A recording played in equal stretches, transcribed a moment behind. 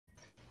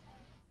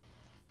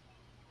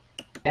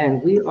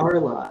And we are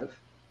live.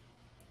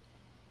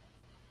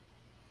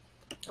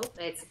 Oh,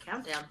 it's a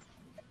countdown.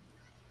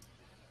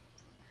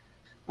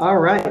 All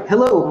right.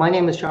 Hello, my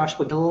name is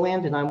Joshua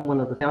Gilliland, and I'm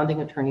one of the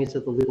founding attorneys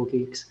of the Legal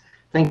Geeks.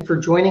 Thank you for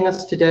joining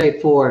us today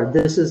for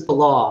This is the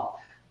Law,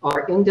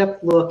 our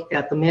in-depth look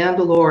at The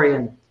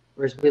Mandalorian,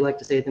 or as we like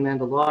to say, The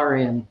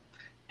Mandalorian,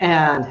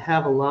 and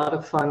have a lot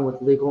of fun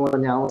with legal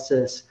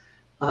analysis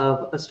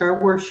of a Star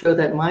Wars show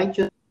that might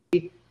just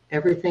be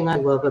everything I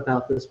love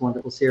about this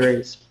wonderful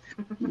series.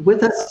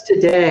 With us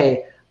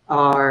today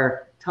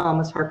are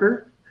Thomas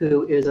Harper,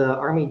 who is an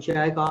Army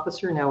JAG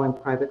officer now in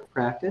private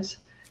practice,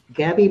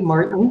 Gabby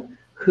Martin,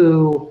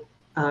 who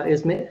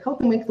is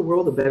helping make the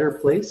world a better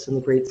place in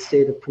the great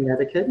state of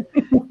Connecticut,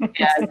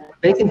 and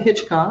Megan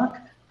Hitchcock,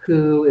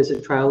 who is a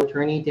trial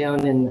attorney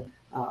down in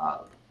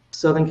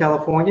Southern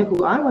California,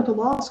 who I went to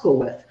law school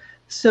with.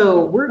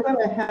 So we're going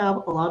to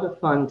have a lot of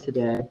fun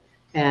today.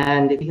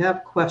 And if you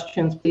have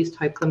questions, please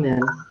type them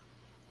in.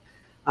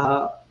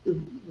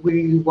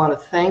 We want to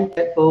thank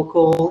Get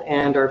Vocal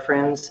and our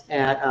friends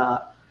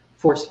at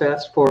Force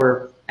Fest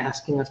for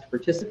asking us to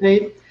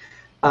participate.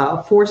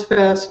 Force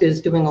Fest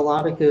is doing a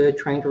lot of good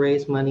trying to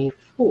raise money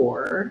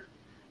for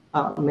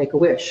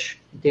Make-A-Wish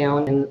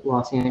down in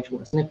Los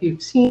Angeles. And if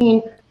you've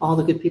seen all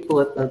the good people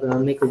at the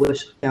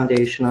Make-A-Wish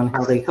Foundation on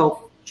how they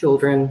help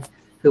children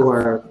who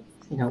are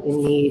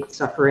in need,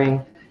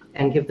 suffering,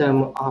 and give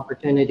them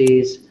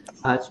opportunities,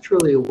 it's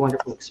truly a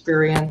wonderful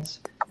experience.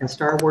 And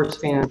Star Wars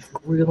fans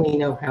really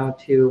know how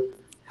to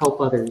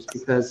help others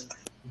because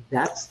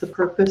that's the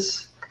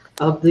purpose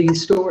of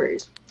these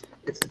stories.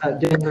 It's about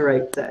doing the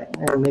right thing,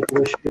 and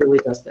Make-A-Wish really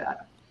does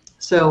that.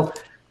 So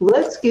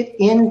let's get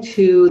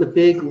into the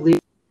big legal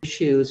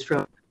issues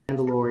from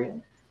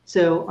Mandalorian.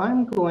 So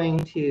I'm going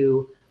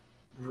to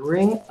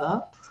bring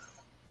up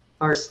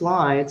our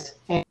slides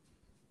and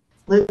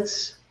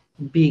let's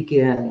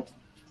begin.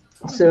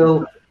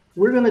 So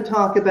we're going to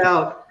talk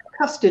about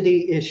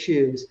custody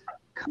issues,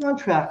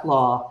 contract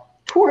law,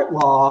 tort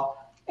law,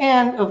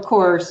 and of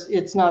course,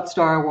 it's not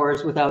Star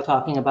Wars without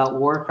talking about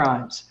war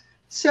crimes.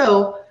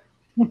 So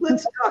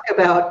let's talk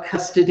about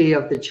custody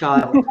of the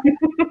child.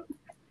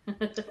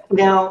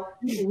 Now,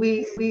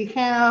 we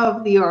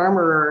have the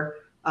armorer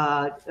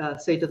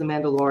say to the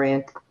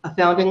Mandalorian, a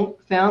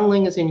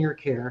foundling is in your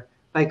care.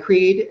 By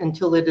creed,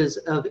 until it is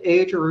of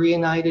age or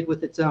reunited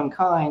with its own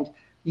kind,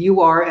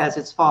 you are as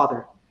its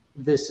father.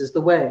 This is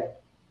the way.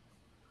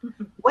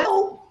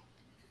 Well,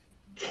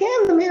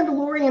 can the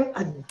Mandalorian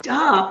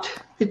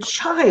adopt the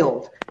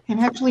child and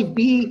actually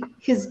be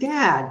his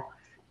dad?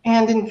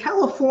 And in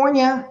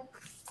California,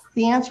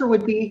 the answer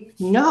would be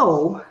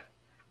no,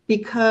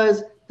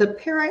 because the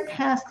parent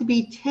has to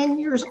be 10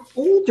 years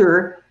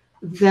older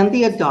than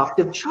the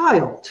adoptive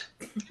child.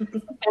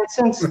 And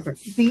since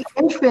the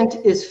infant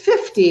is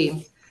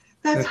 50,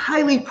 that's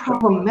highly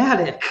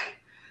problematic.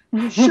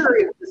 Sure,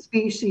 if the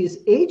species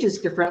ages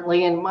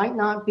differently and might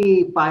not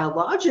be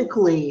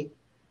biologically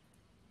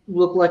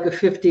look like a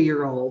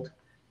 50-year-old,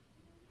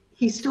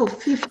 he's still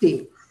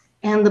 50.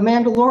 And the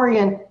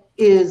Mandalorian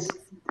is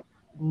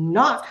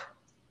not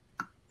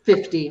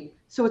 50,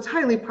 so it's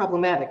highly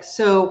problematic.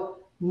 So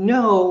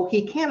no,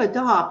 he can't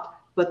adopt,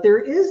 but there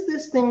is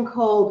this thing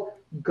called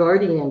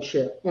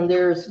guardianship, and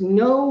there's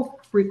no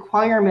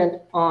requirement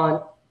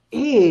on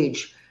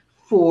age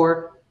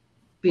for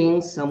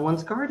being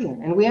someone's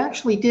guardian. And we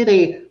actually did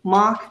a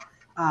mock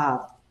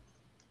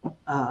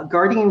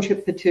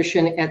guardianship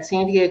petition at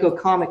San Diego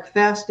Comic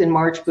Fest in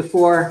March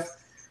before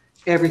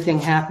everything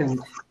happened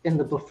in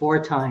the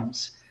before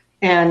times.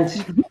 And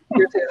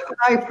there's a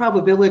high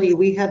probability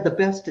we had the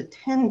best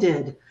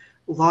attended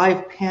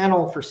live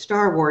panel for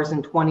Star Wars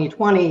in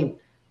 2020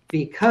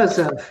 because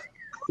of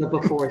the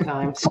before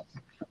times.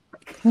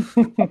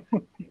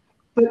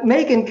 But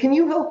Megan, can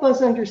you help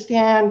us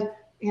understand,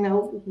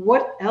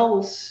 what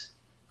else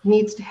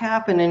needs to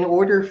happen in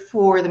order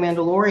for the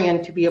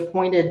Mandalorian to be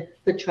appointed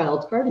the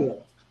child's guardian?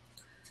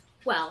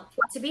 Well,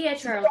 to be a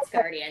child's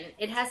guardian,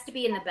 it has to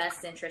be in the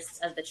best interests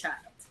of the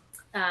child.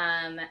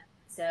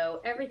 So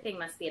everything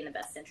must be in the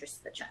best interest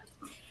of the child.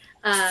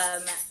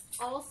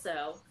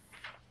 Also,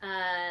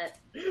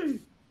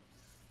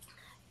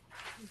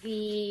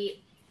 the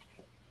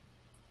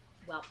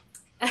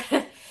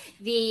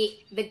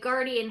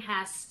guardian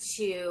has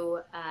to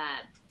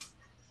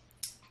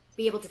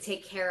be able to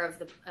take care of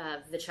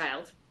the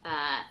child,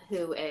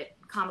 who at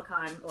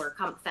Comic-Con or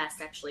Comic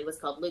Fest actually was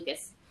called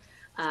Lucas,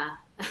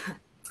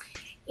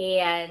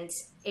 and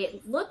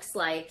it looks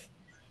like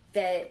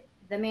that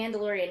the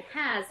Mandalorian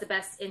has the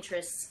best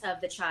interests of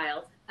the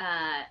child.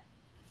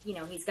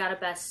 He's got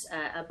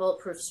a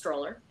bulletproof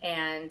stroller,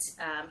 and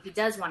he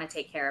does want to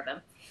take care of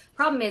him.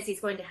 Problem is, he's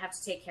going to have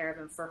to take care of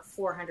him for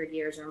 400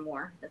 years or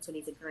more. That's what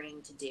he's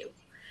agreeing to do.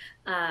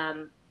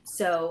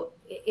 So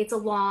it's a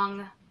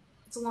long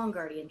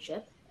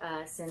guardianship,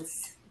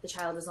 since the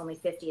child is only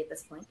 50 at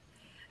this point.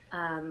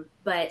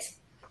 But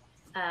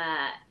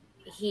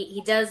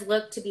he does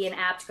look to be an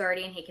apt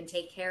guardian. He can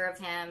take care of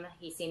him.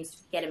 He seems to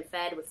get him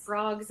fed with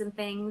frogs and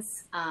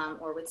things,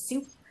 or with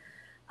soup.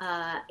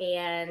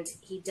 and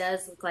he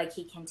does look like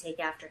he can take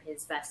after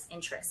his best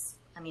interests.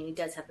 I mean, he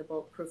does have the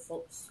bulletproof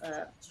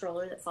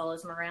stroller that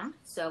follows him around,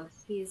 so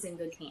he's in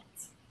good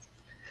hands.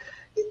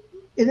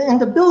 And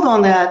to build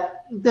on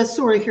that, this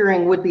sort of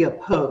hearing would be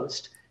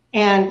opposed.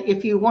 And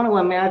if you want to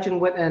imagine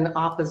what an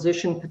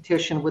opposition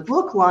petition would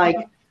look like,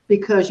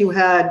 because you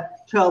had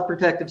Child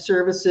Protective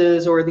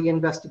Services or the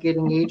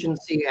investigating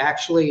agency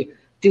actually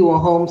do a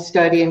home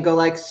study and go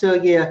like, so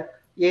you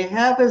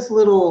have his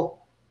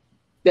little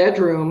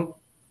bedroom,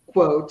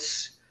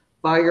 quotes,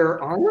 by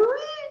your armory?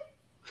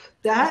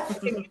 That,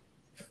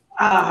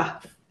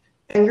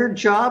 and your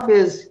job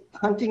is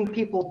hunting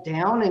people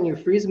down and you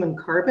freeze them in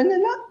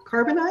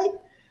carbonite?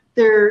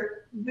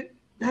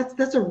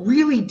 That's a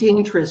really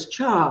dangerous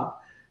job.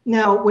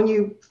 Now, when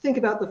you think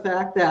about the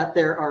fact that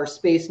there are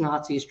space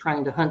Nazis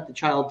trying to hunt the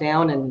child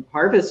down and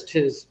harvest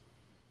his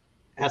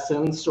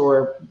essence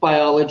or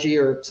biology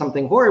or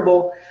something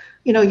horrible,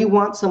 you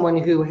want someone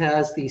who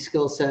has the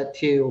skill set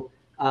to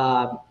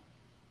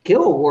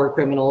kill war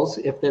criminals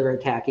if they're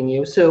attacking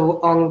you.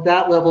 So on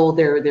that level,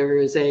 there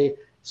is a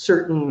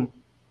certain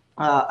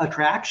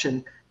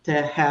attraction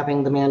to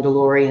having the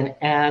Mandalorian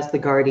as the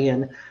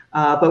Guardian.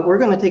 But we're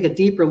going to take a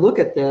deeper look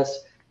at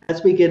this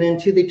as we get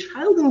into the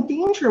child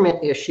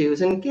endangerment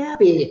issues. And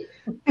Gabby,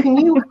 can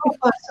you help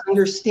us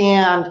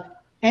understand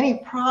any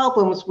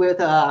problems with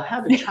how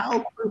to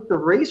childproof the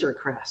Razor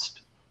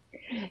Crest?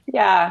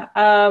 Yeah.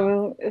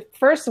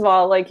 First of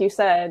all, like you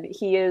said,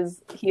 he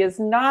does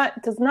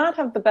not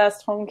have the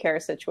best home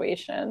care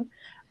situation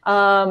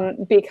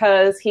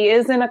because he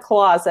is in a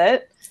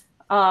closet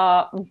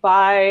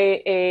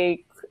by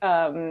a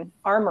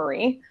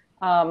armory.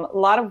 A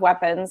lot of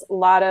weapons, a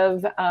lot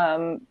of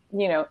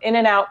in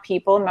and out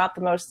people, not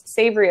the most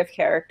savory of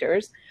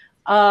characters.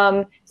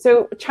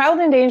 So child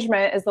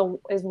endangerment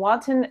is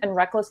wanton and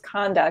reckless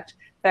conduct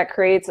that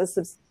creates a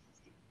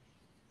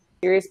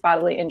serious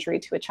bodily injury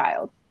to a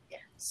child.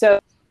 So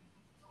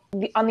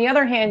on the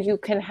other hand, you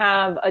can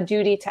have a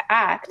duty to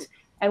act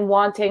and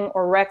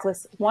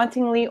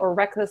wantingly or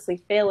recklessly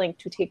failing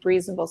to take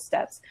reasonable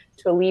steps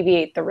to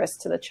alleviate the risk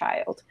to the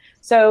child.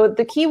 So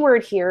the key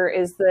word here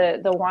is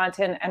the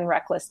wanton and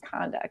reckless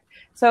conduct.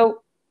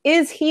 So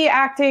is he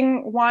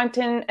acting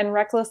wanton and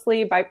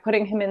recklessly by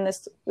putting him in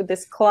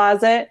this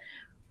closet?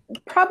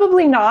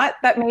 Probably not.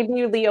 That may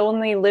be the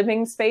only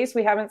living space.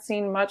 We haven't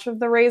seen much of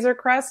the Razor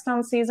Crest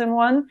on season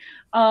 1.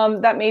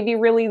 That may be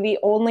really the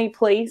only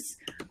place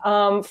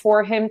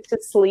for him to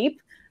sleep.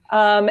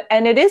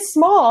 And it is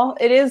small.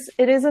 It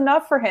is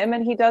enough for him.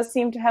 And he does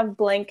seem to have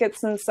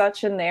blankets and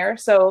such in there.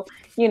 So,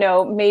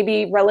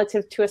 maybe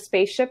relative to a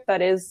spaceship,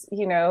 that is,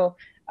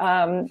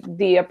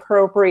 the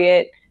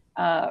appropriate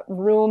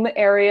room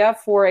area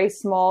for a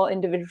small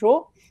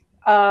individual.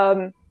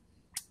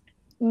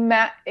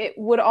 It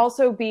would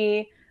also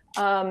be,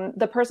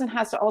 the person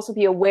has to also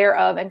be aware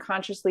of and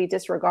consciously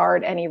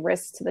disregard any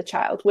risks to the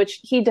child, which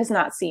he does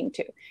not seem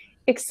to,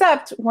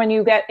 except when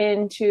you get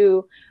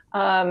into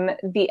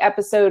the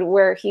episode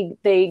where he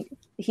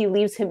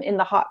leaves him in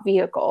the hot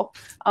vehicle,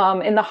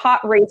 in the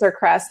hot Razor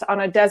Crest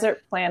on a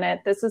desert planet.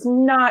 This is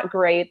not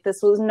great.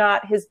 This was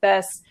not his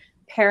best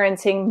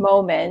parenting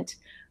moment.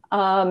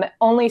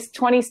 Only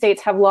 20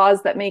 states have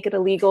laws that make it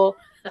illegal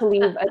to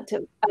leave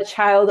a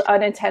child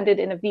unattended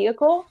in a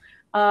vehicle.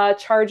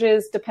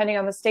 Charges, depending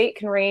on the state,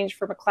 can range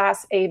from a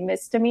Class A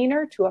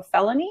misdemeanor to a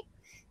felony.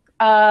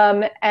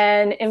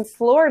 And in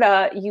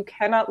Florida, you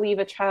cannot leave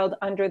a child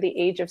under the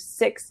age of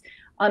 6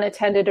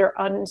 unattended or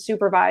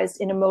unsupervised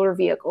in a motor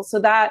vehicle. So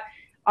that,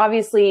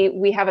 obviously,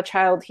 we have a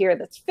child here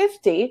that's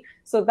 50,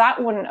 so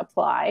that wouldn't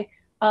apply.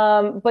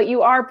 But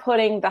you are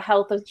putting the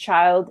health of the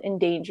child in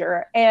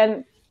danger.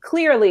 And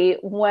clearly,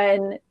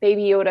 when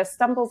Baby Yoda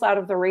stumbles out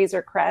of the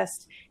Razor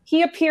Crest,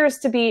 he appears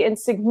to be in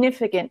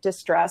significant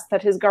distress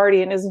that his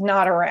guardian is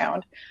not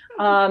around.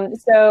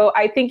 So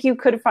I think you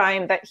could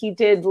find that he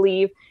did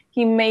leave.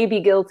 He may be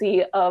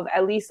guilty of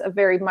at least a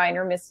very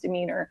minor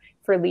misdemeanor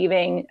for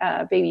leaving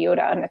Baby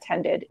Yoda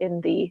unattended in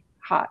the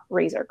hot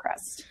Razor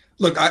Crest.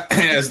 Look,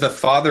 as the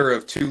father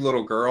of 2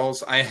 little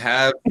girls, I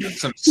have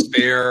some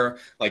spare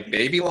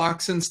baby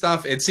locks and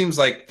stuff. It seems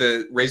like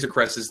the Razor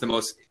Crest is the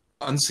most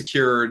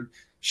unsecured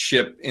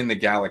ship in the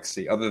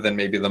galaxy, other than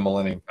maybe the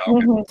Millennium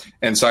Falcon. Mm-hmm.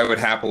 And so I would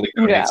happily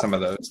donate some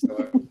of those to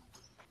it.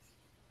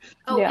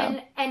 Oh, yeah.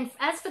 And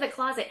as for the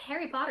closet,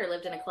 Harry Potter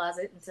lived in a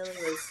closet until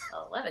he was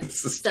 11.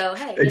 So,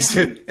 hey.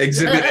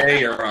 Exhibit A,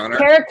 Your Honor.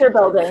 Character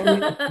building.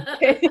 And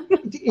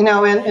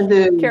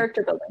the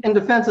character building. In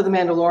defense of the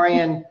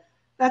Mandalorian,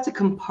 that's a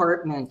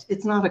compartment.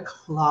 It's not a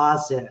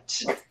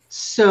closet.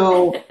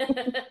 So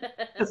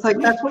it's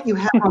that's what you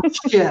have on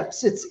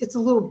ships. It's a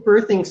little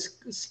birthing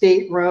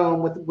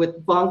stateroom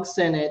with bunks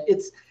in it.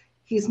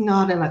 He's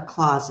not in a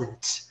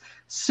closet.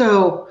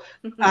 So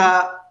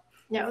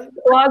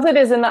closet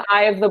is in the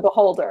eye of the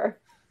beholder.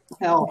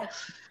 Hell.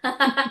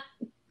 At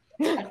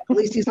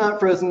least he's not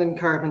frozen in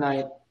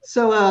carbonite.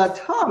 So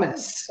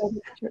Thomas,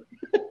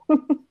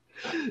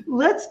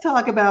 let's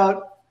talk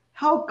about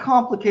how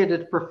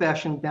complicated a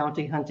profession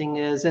bounty hunting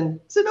is. And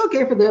is it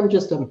okay for them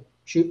just to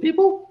shoot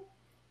people?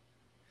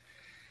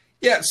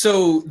 Yeah,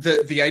 so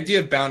the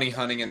idea of bounty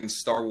hunting in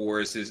Star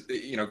Wars is,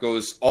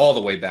 goes all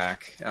the way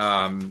back.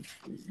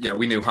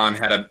 We knew Han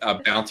had a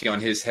bounty on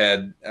his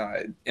head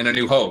in A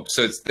New Hope.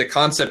 So the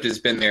concept has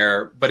been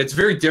there, but it's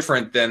very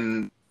different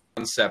than the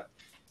concept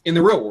in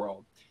the real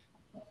world.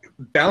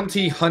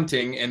 Bounty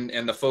hunting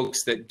and the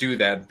folks that do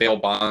that, bail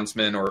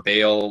bondsmen or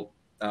bail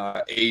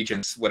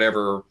agents,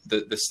 whatever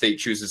the state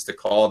chooses to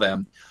call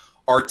them,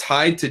 are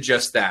tied to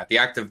just that, the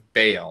act of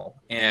bail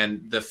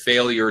and the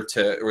failure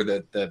to, or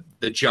the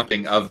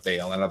jumping of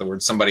bail. In other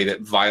words, somebody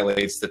that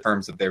violates the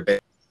terms of their bail.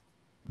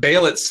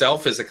 Bail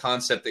itself is a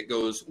concept that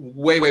goes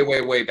way, way,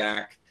 way, way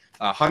back,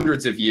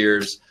 hundreds of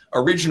years.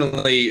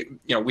 Originally,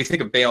 we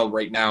think of bail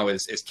right now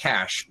as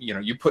cash.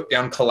 You put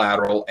down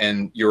collateral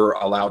and you're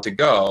allowed to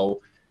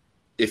go.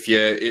 If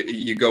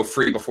you go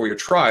free before your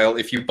trial,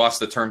 if you bust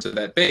the terms of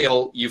that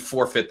bail, you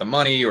forfeit the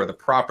money or the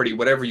property,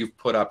 whatever you've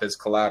put up as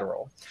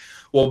collateral.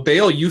 Well,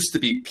 bail used to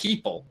be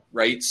people,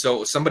 right?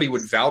 So somebody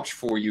would vouch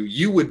for you.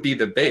 You would be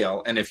the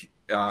bail. And if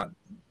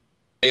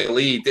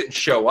bailee didn't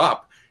show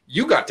up,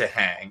 you got to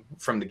hang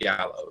from the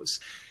gallows.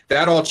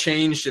 That all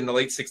changed in the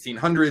late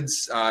 1600s.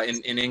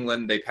 In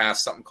England, they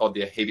passed something called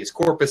the Habeas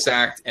Corpus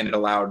Act, and it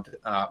allowed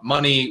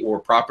money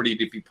or property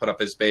to be put up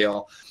as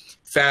bail.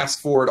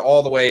 Fast forward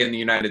all the way in the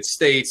United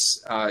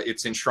States,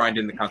 it's enshrined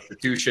in the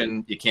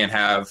Constitution. You can't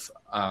have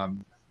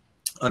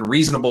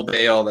unreasonable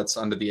bail. That's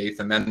under the Eighth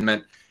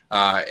Amendment.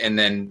 And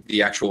then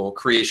the actual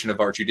creation of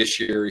our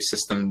judiciary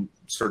system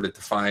sort of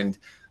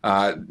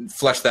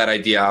flesh that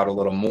idea out a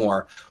little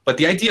more. But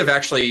the idea of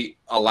actually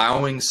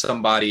allowing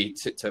somebody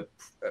to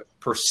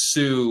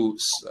pursue,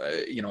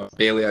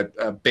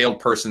 a bailed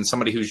person,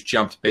 somebody who's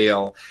jumped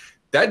bail,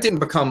 that didn't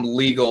become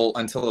legal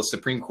until a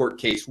Supreme Court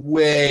case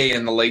way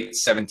in the late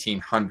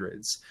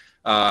 1700s.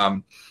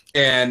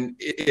 And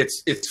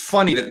it's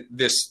funny that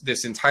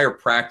this entire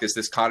practice,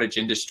 this cottage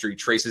industry,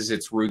 traces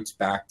its roots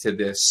back to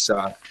this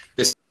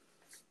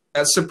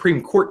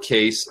Supreme Court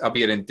case,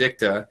 albeit in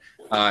dicta,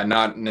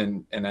 not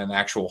in an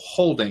actual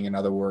holding. In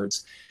other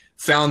words,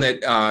 found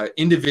that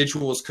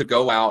individuals could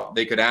go out,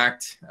 they could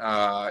act.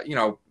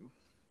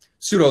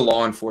 Pseudo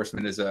law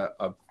enforcement is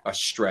a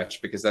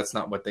stretch because that's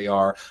not what they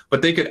are,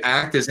 but they could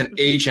act as an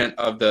agent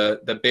of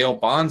the bail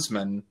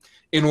bondsman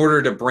in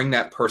order to bring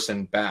that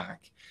person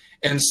back.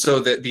 And so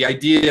the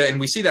idea, and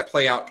we see that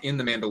play out in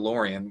The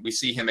Mandalorian, we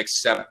see him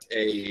accept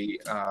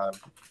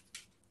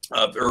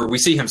or we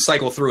see him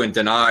cycle through and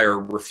deny or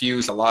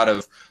refuse a lot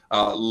of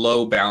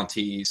low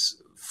bounties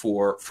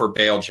for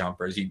bail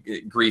jumpers.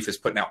 Grief is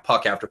putting out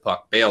puck after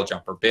puck, bail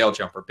jumper, bail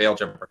jumper, bail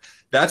jumper.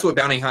 That's what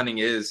bounty hunting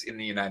is in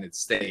the United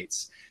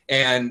States.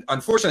 And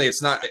unfortunately,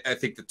 it's not. I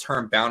think the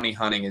term bounty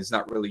hunting is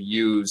not really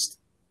used.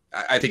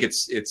 I think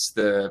it's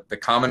the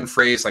common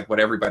phrase, like what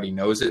everybody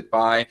knows it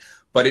by,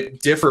 but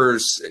it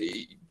differs.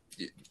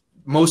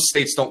 Most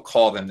states don't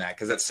call them that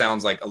because that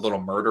sounds like a little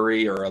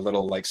murdery or a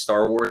little like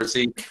Star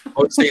Warsy.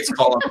 Most states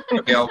call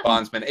them bail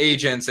bondsman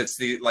agents. It's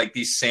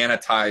these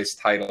sanitized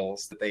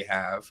titles that they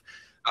have.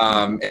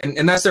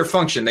 And that's their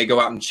function. They go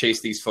out and chase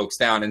these folks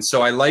down. And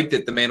so I like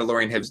that The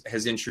Mandalorian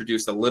has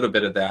introduced a little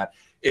bit of that.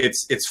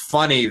 It's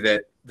funny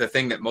that the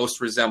thing that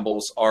most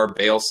resembles our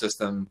bail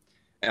system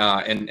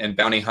and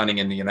bounty hunting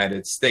in the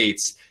United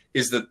States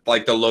is the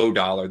low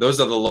dollar. Those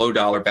are the low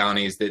dollar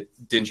bounties that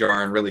Din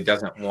Djarin really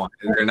doesn't want.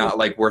 They're not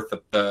worth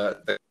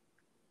the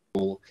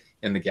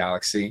in the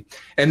galaxy.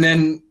 And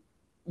then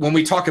when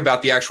we talk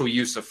about the actual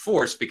use of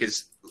force,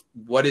 because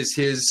what is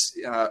his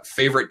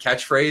favorite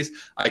catchphrase?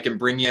 I can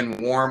bring you in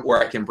warm or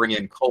I can bring you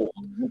in cold.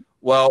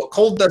 Well,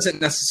 cold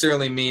doesn't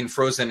necessarily mean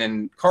frozen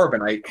in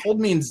carbonite. Cold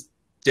means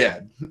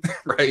dead,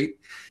 right?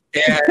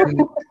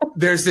 And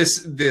there's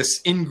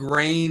this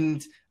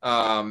ingrained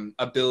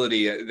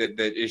ability that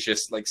is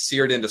just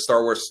seared into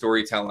Star Wars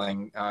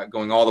storytelling,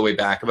 going all the way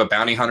back, of a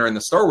bounty hunter in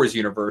the Star Wars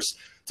universe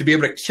to be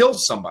able to kill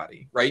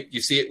somebody, right?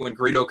 You see it when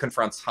Greedo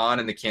confronts Han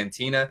in the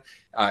cantina.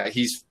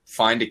 He's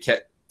fine to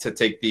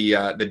take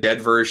the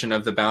dead version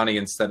of the bounty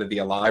instead of the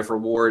alive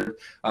reward.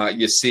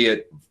 You see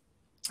it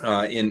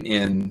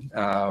in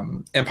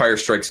Empire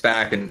Strikes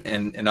Back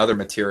and other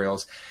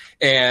materials.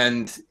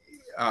 And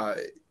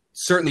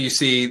certainly you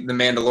see the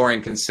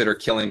Mandalorian consider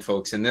killing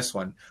folks in this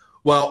one.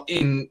 Well,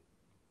 in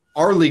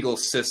our legal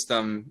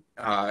system,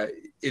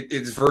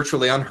 it's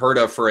virtually unheard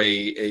of for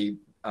a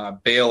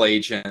bail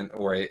agent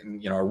or a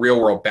real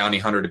world bounty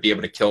hunter to be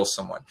able to kill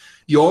someone.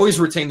 You always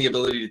retain the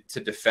ability to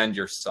defend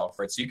yourself,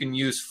 right? So you can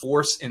use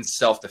force in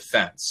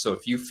self-defense. So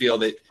if you feel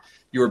that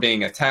you are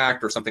being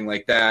attacked or something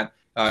like that,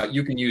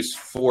 you can use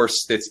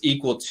force that's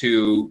equal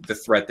to the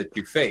threat that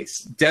you face.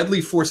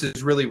 Deadly force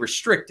is really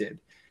restricted.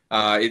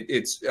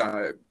 It's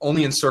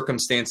only in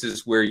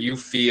circumstances where you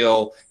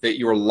feel that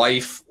your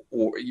life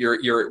or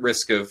you're at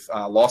risk of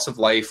loss of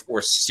life or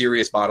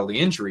serious bodily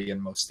injury in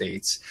most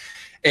states.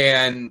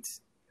 And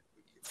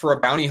for a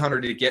bounty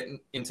hunter to get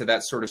into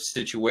that sort of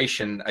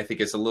situation, I think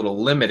is a little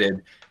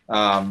limited.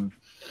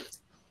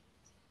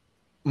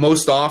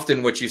 most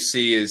often what you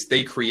see is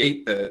they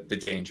create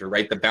the danger,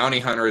 right? The bounty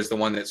hunter is the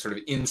one that sort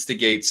of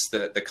instigates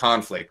the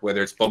conflict,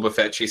 whether it's Boba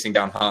Fett chasing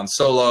down Han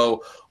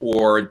Solo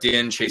or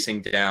Din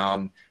chasing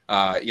down,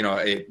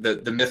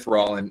 the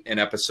Mythrol in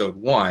episode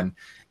 1.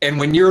 And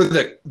when you're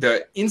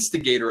the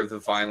instigator of the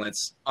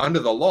violence, under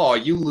the law,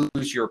 you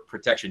lose your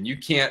protection. You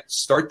can't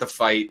start the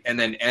fight and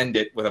then end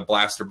it with a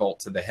blaster bolt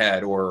to the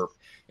head, or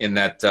in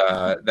that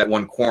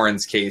one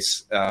Quarren's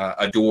case,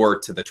 a door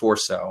to the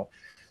torso.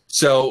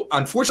 So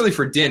unfortunately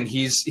for Din,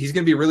 he's going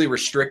to be really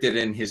restricted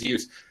in his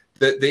use.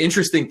 The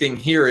interesting thing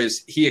here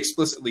is he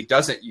explicitly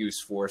doesn't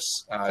use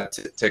Force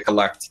to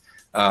collect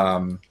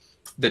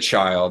the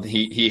child.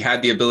 He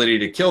had the ability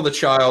to kill the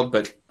child,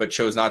 but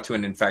chose not to,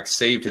 and in fact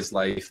saved his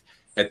life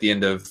at the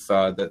end of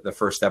the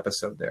first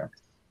episode there.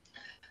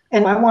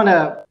 And I want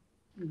to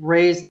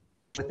raise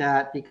with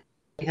that because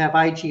we have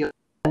IG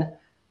at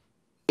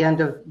the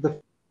end of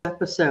the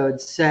episode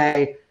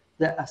say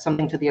that,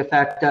 something to the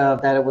effect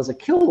of that it was a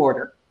kill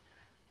order.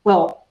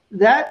 Well,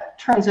 that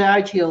turns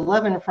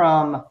IG-11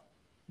 from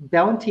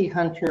bounty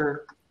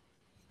hunter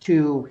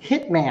to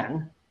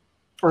hitman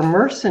or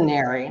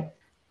mercenary,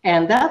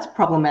 and that's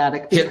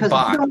problematic because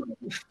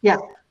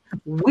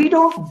we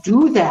don't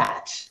do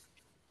that.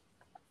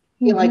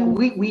 You know, like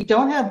we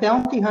don't have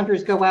bounty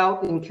hunters go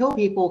out and kill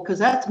people because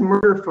that's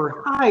murder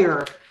for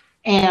hire,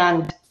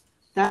 and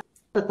that's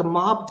what the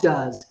mob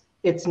does.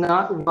 It's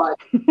not what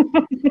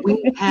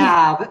we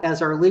have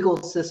as our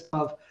legal system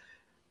of,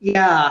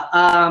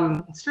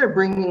 instead of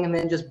bringing them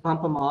in, just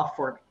bump them off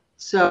for me.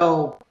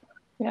 So,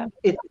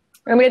 it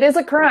is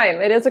a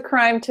crime. It is a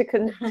crime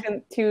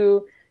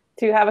to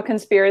have a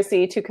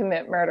conspiracy to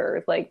commit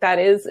murder. Like, that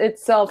is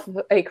itself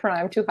a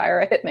crime to hire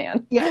a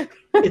hitman. Yeah,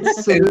 and it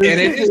is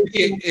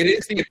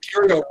the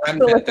Imperial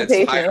remnant that's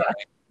hiring.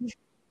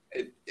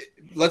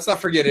 Let's not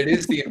forget, it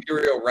is the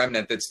Imperial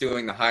remnant that's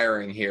doing the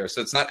hiring here. So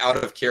it's not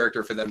out of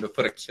character for them to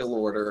put a kill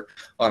order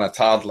on a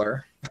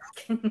toddler.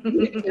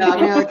 Yeah,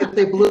 I mean, like if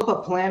they blew up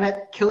a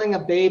planet, killing a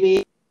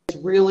baby is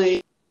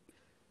really,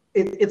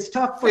 it's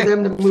tough for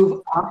them to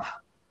move up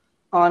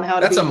on how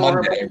to That's be a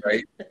more Monday,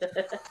 right?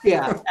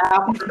 Yeah,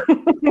 after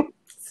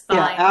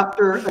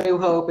A New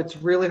Hope, it's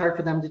really hard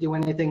for them to do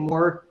anything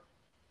more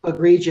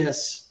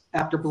egregious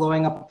after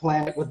blowing up a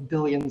planet with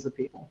billions of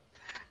people.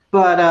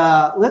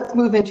 But let's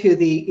move into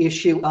the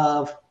issue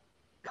of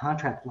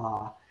contract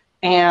law.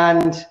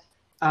 And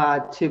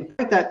to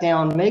break that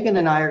down, Megan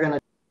and I are going to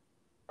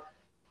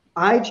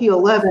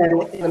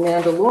IG-11 in The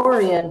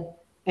Mandalorian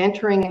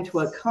entering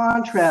into a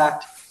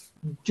contract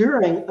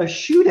during a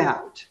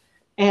shootout.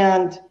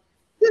 And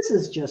this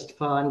is just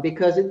fun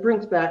because it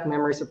brings back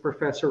memories of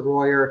Professor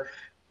Royer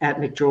at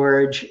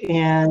McGeorge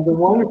and the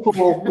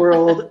wonderful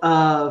world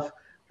of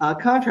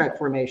contract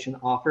formation,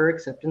 offer,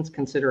 acceptance,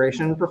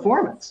 consideration, and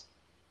performance.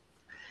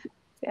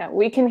 Yeah,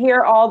 we can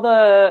hear all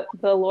the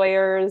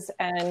lawyers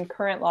and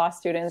current law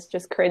students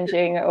just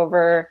cringing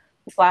over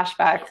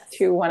flashbacks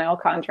to 1L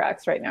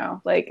contracts right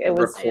now. Like, it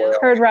was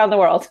heard around the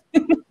world.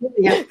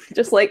 Yeah.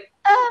 Just like,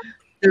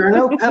 There are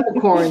no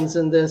peppercorns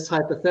in this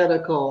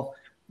hypothetical,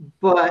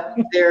 but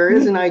there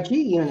is an IG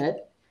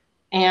unit.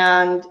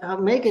 And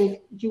Megan, do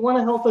you want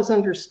to help us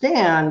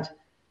understand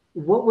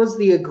what was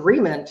the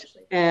agreement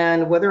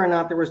and whether or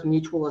not there was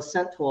mutual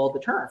assent to all the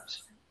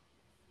terms?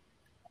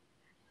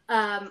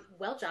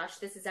 Well, Josh,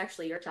 this is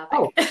actually your topic.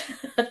 Oh,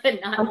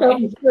 not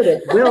mine.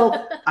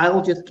 Well, I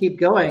will just keep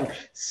going.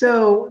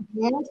 So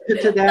the answer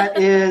to that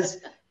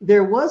is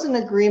there was an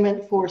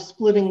agreement for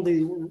splitting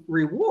the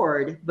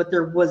reward, but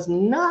there was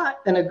not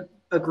an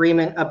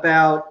agreement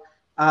about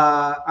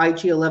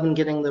IG-11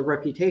 getting the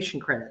reputation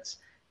credits.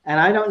 And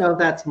I don't know if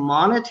that's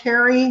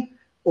monetary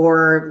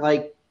or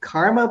like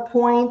karma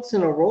points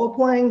in a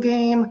role-playing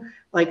game.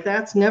 Like,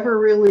 that's never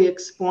really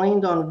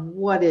explained on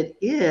what it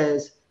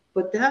is.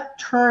 But that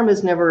term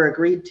is never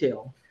agreed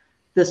to.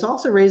 This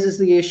also raises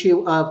the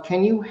issue of,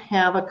 can you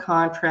have a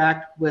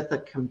contract with a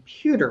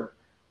computer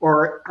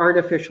or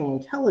artificial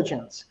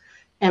intelligence?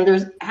 And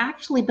there's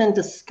actually been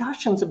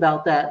discussions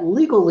about that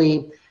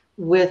legally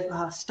with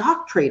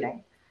stock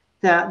trading,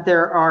 that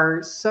there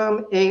are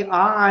some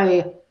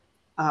AI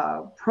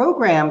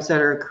programs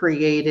that are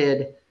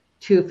created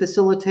to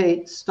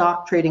facilitate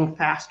stock trading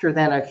faster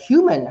than a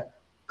human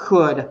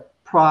could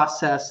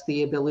process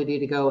the ability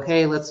to go,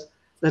 hey, let's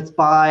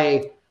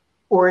buy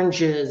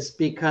oranges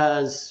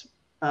because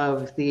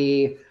of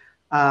the,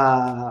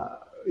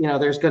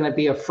 there's going to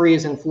be a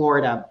freeze in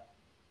Florida.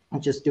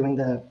 I'm just doing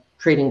the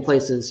trading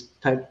places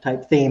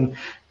type theme.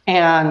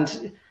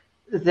 And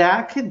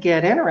that could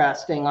get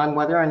interesting on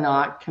whether or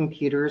not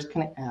computers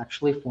can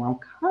actually form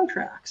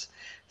contracts.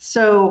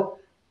 So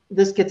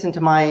this gets into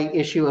my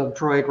issue of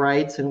droid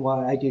rights and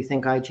why I do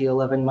think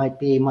IG-11 might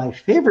be my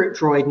favorite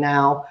droid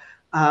now,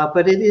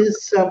 but it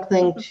is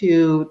something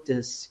to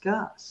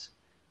discuss.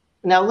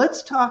 Now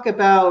let's talk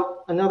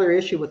about another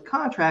issue with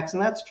contracts,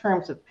 and that's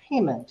terms of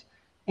payment.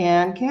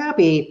 And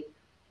Gabby,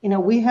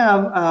 we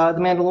have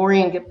the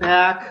Mandalorian get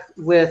back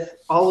with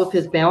all of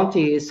his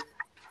bounties,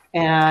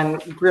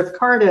 and Griff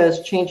Carta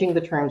is changing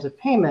the terms of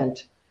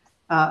payment.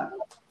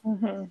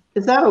 Mm-hmm.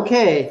 Is that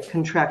okay,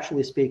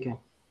 contractually speaking?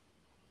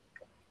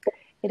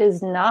 It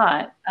is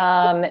not.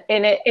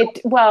 And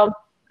well,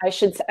 I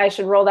should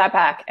roll that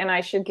back, and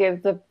I should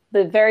give the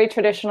very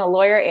traditional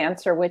lawyer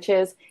answer, which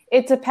is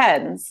it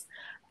depends.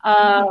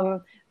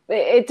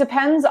 It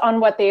depends on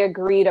what they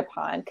agreed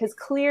upon, because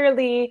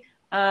clearly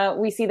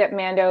we see that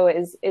Mando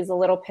is a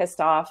little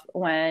pissed off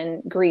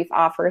when Greef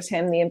offers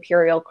him the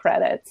Imperial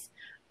credits.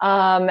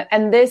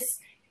 And this,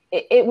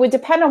 it would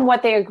depend on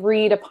what they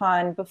agreed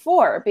upon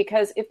before,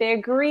 because if they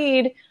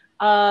agreed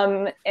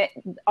on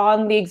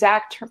the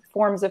exact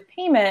forms of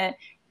payment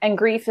and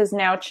Greef is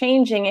now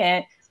changing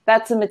it,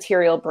 that's a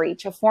material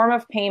breach. A form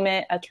of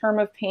payment, a term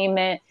of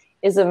payment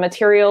is a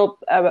material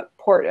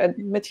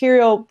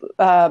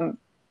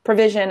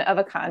provision of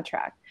a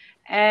contract.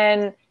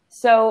 And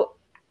so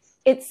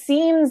it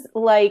seems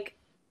like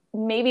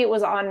maybe it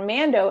was on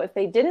Mando, if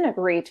they didn't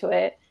agree to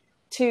it,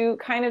 to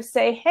kind of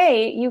say,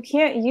 hey, you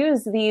can't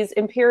use these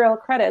Imperial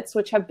credits,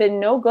 which have been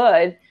no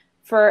good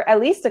for at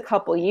least a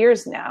couple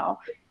years now.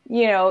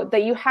 You know,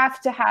 that you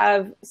have to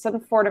have some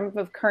form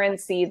of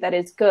currency that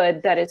is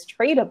good, that is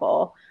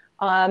tradable,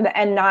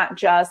 and not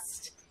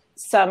just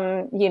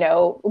some,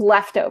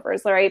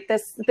 leftovers, right?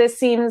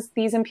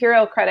 These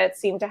Imperial credits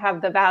seem to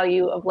have the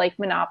value of like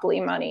Monopoly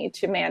money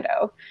to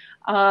Mando.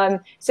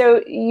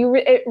 So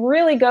it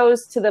really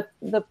goes to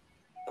the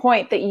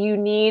point that you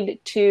need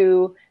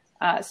to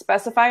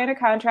specify in a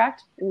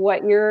contract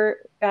what you're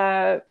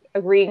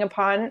agreeing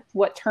upon,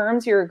 what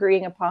terms you're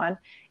agreeing upon,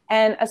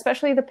 and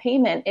especially the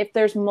payment. If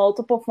there's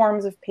multiple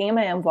forms of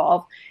payment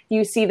involved,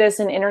 you see this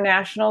in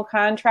international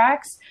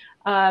contracts.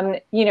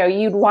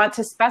 You'd want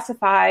to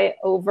specify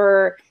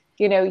over,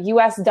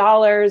 US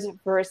dollars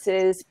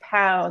versus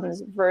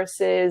pounds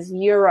versus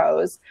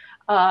euros,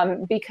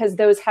 because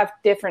those have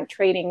different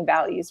trading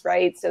values,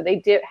 right? So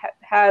they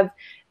have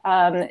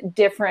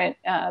different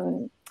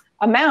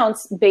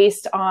amounts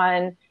based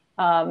on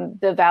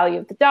the value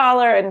of the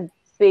dollar and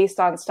based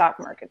on stock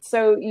markets.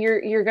 So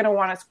you're going to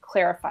want to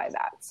clarify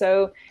that.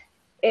 So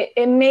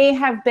it may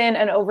have been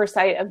an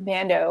oversight of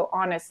Mando,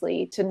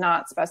 honestly, to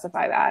not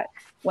specify that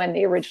when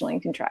they originally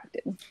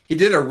contracted. He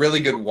did a really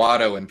good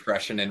Watto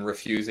impression in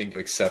refusing to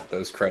accept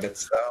those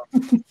credits, though.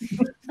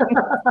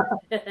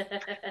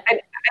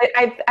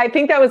 I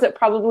think that was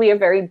probably a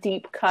very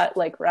deep cut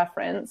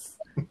reference.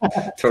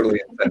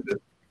 Totally intended.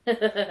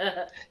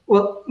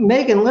 Well,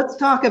 Megan, let's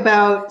talk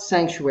about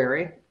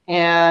Sanctuary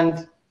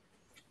and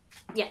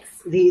yes,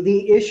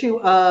 the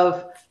issue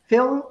of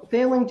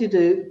failing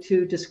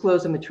to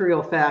disclose a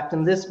material fact,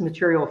 and this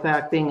material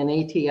fact being an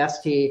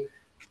ATST,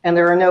 and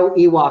there are no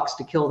Ewoks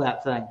to kill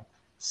that thing.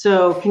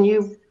 So can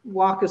you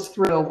walk us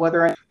through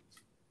whether or not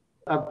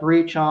a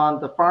breach on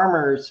the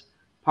farmer's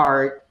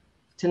part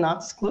to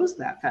not disclose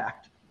that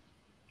fact?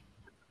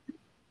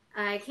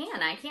 I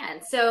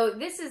can. So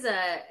this is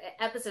a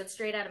episode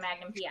straight out of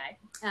Magnum PI,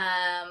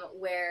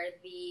 where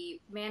the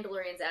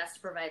Mandalorians asked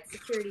to provide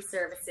security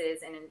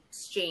services in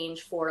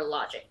exchange for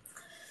lodging.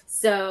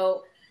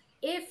 So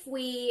if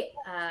we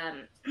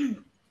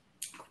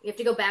have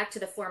to go back to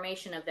the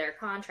formation of their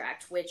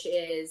contract, which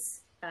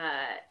is,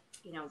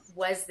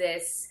 was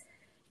this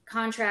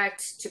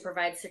contract to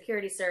provide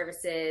security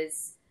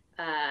services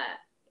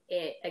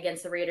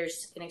against the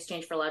Raiders in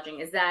exchange for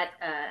lodging? Is that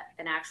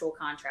an actual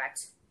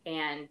contract?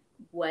 And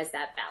was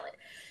that valid?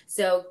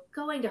 So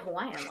going to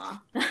Hawaiian law,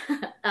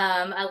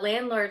 a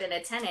landlord and a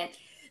tenant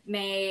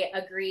may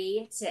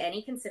agree to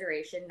any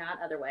consideration not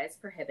otherwise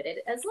prohibited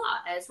as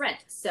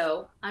rent.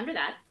 So under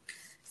that,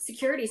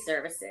 security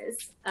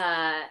services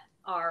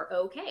are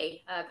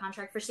okay. A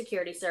contract for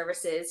security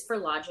services for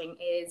lodging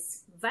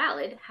is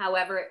valid.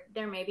 However,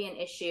 there may be an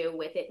issue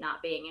with it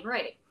not being in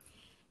writing.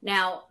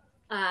 Now,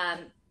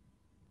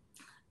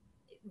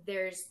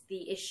 there's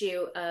the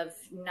issue of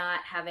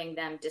not having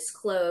them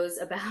disclose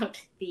about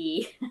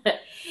the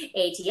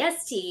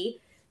ATST.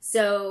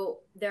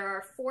 So there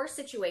are 4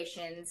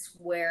 situations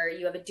where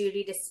you have a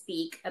duty to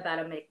speak about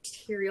a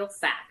material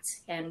fact.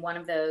 And one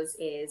of those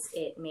is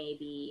it may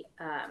be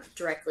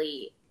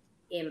directly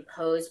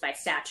imposed by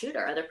statute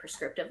or other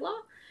prescriptive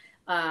law.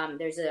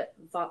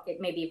 It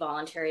may be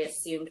voluntary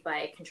assumed by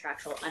a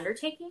contractual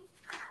undertaking.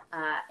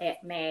 It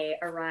may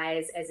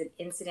arise as an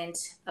incident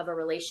of a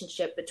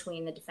relationship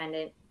between the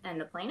defendant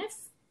and the plaintiff,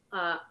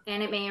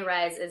 and it may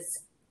arise as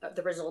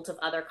the result of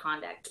other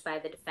conduct by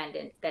the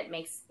defendant that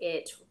makes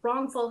it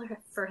wrongful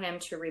for him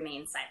to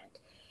remain silent.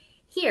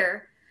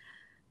 Here,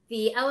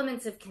 the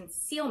elements of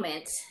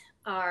concealment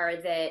are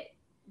that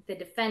the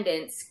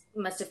defendants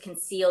must have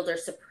concealed or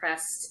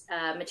suppressed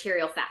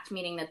material fact,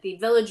 meaning that the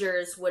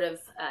villagers would have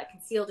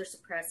concealed or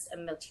suppressed a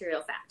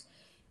material fact.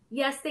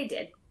 Yes, they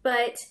did,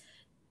 but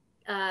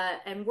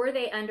and were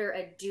they under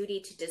a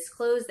duty to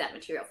disclose that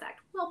material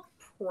fact? Well,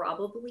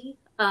 probably.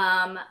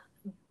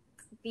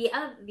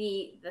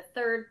 The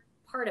third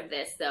part of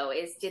this, though,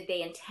 is did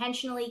they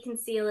intentionally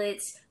conceal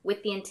it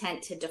with the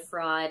intent to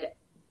defraud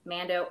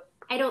Mando?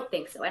 I don't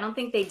think so. I don't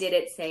think they did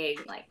it saying,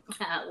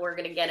 we're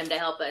going to get him to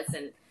help us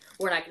and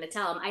we're not going to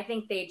tell him. I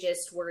think they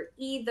just were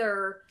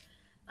either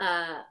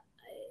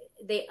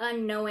they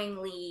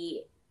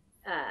unknowingly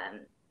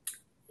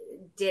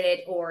did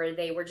it, or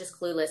they were just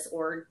clueless,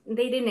 or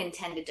they didn't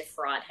intend to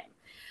defraud him.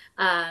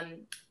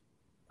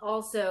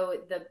 Also,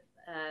 the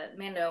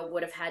Mando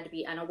would have had to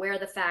be unaware of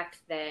the fact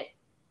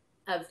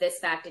of this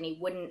fact, and he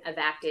wouldn't have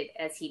acted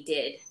as he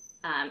did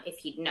if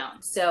he'd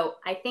known. So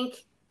I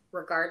think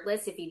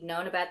regardless if he'd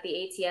known about the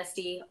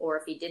ATSD or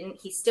if he didn't,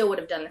 he still would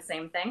have done the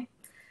same thing.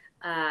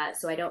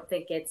 So I don't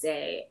think it's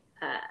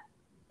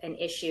an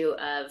issue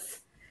of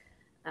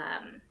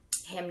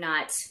him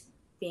not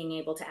being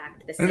able to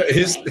act the same way.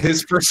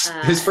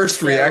 His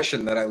first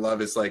reaction that I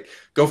love is like,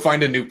 go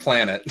find a new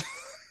planet.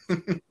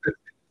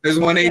 There's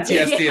one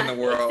ATSD in the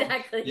world.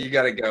 Exactly. You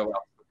got to go.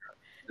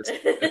 It's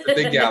a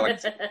big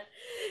galaxy.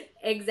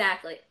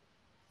 Exactly.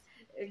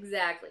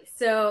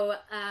 So,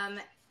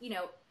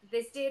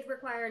 this did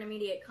require an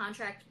immediate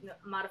contract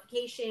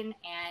modification,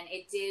 and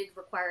it did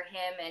require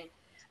him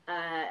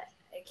and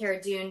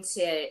Cara Dune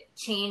to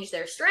change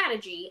their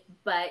strategy.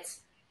 But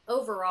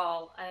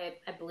overall, I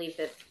believe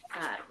that,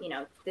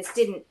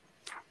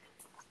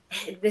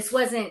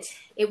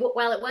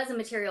 while it was a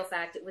material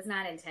fact, it was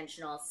not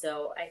intentional.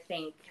 So I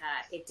think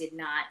it did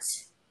not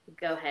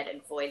go ahead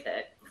and void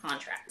the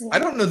contract. I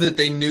don't know that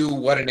they knew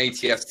what an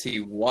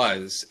ATST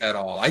was at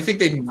all. I think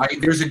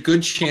there's a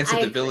good chance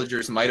that the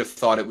villagers might have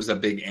thought it was a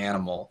big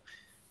animal,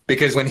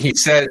 because when he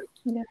says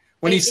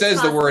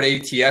the word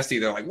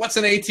ATST, they're like, what's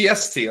an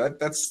ATST?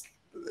 That's,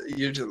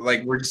 you're just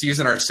like, we're just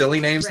using our silly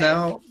names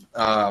now.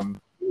 Like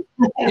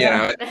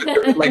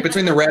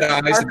between the red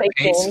eyes and the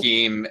paint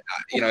scheme,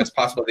 it's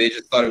possible they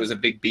just thought it was a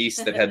big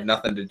beast that had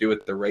nothing to do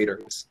with the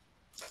Raiders.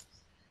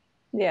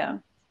 Yeah.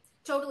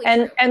 Totally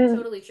true.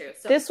 Totally true.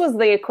 So, this was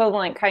the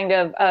equivalent kind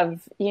of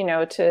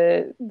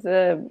to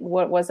the,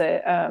 what was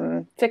it,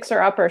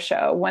 Fixer Upper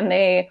show, when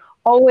they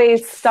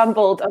always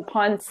stumbled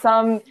upon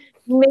some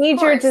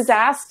major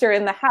disaster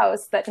in the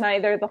house that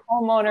neither the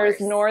homeowners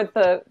nor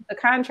the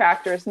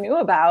contractors knew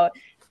about.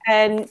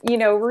 And,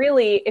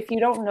 really, if you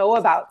don't know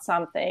about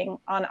something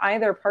on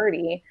either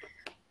party,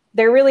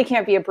 there really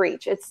can't be a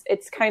breach.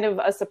 It's kind of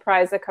a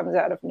surprise that comes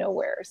out of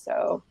nowhere.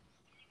 So,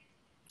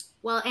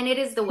 well, and it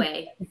is the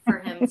way for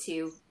him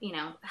to,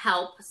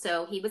 help.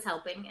 So he was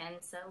helping, and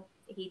so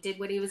he did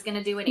what he was going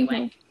to do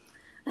anyway.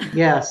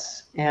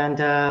 Yes, and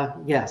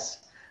yes.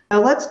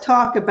 Now let's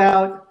talk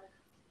about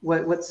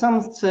what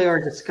some say are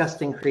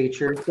disgusting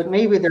creatures, but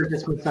maybe they're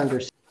just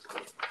misunderstood.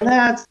 And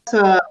that's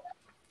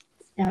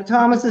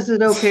Thomas, is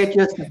it okay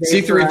just to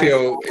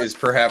C-3PO is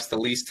perhaps the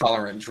least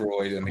tolerant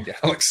droid in the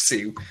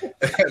galaxy,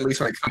 at least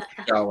when it comes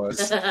to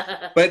Jawas.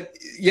 But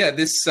yeah,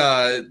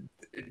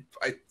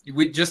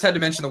 we just had to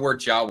mention the word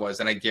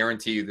Jawas, and I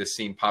guarantee you this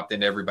scene popped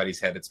into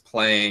everybody's head. It's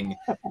playing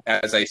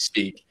as I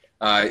speak.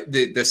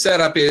 The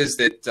setup is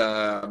that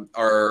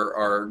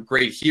our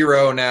great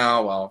hero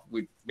now, well,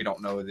 we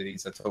don't know that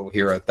he's a total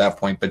hero at that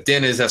point, but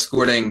Din is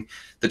escorting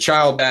the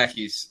child back.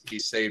 He's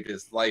saved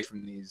his life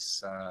from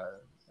these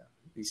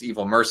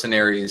evil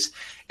mercenaries,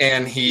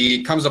 and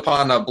he comes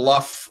upon a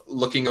bluff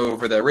looking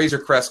over the Razor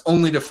Crest,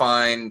 only to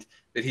find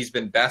that he's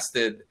been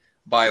bested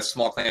by a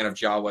small clan of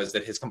Jawas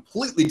that has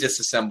completely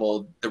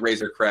disassembled the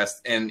Razor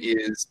Crest and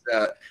is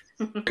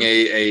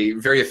a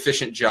very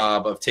efficient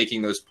job of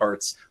taking those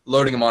parts,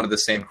 loading them onto the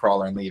same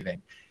crawler, and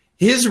leaving.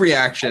 His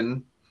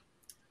reaction,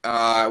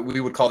 we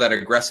would call that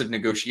aggressive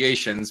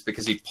negotiations,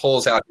 because he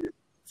pulls out his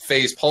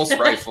phase pulse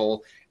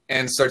rifle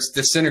and starts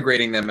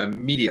disintegrating them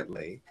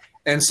immediately.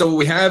 And so what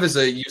we have is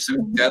a use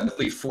of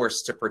deadly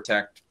force to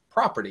protect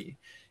property.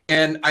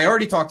 And I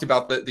already talked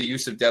about the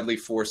use of deadly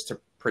force to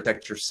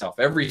protect yourself.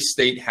 Every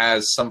state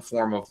has some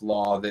form of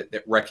law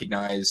that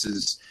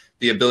recognizes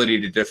the ability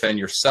to defend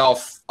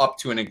yourself, up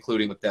to and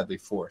including with deadly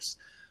force.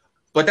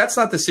 But that's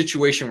not the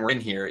situation we're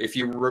in here. If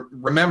you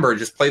remember,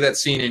 just play that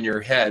scene in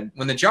your head.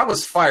 When the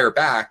Jawas fire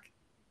back,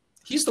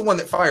 he's the one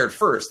that fired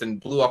first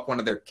and blew up one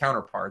of their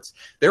counterparts.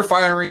 They're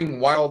firing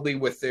wildly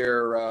with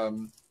their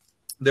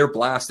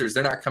blasters.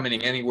 They're not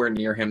coming anywhere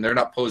near him. They're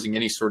not posing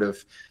any sort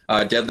of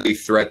deadly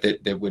threat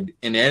that would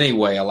in any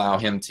way allow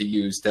him to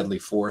use deadly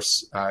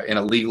force in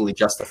a legally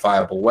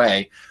justifiable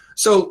way.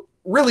 So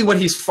really what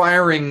he's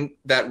firing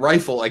that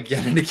rifle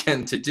again and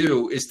again to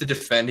do is to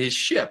defend his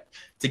ship,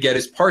 to get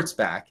his parts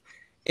back.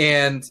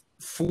 And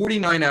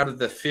 49 out of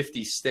the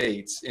 50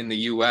 states in the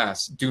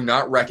U.S. do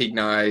not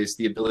recognize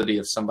the ability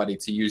of somebody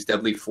to use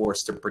deadly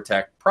force to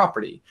protect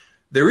property.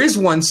 There is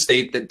one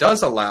state that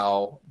does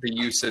allow the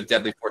use of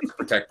deadly force to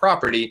protect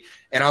property,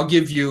 and I'll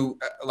give you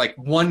like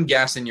one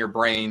guess in your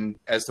brain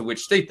as to which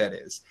state that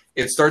is.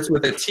 It starts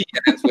with a T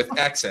and ends with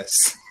Texas.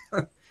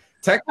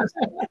 Texas.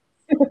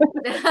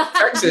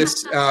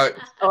 Texas. I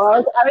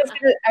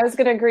was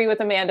going to agree with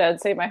Amanda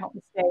and say my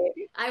home state.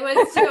 I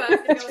was too. I was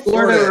going to go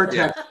Florida or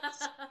yeah.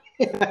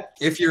 Texas.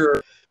 If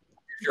your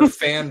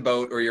fan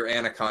boat or your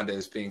Anaconda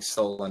is being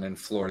stolen in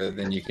Florida,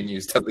 then you can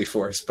use deadly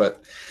force.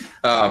 But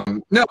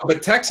no,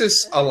 but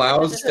Texas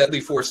allows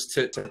deadly force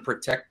to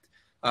protect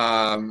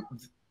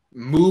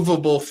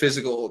movable,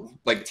 physical,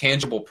 like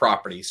tangible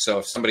property. So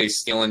if somebody's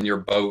stealing your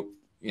boat,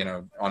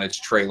 on its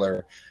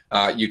trailer,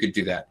 you could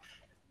do that.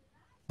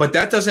 But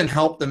that doesn't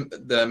help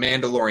the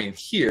Mandalorian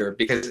here,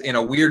 because in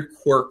a weird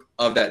quirk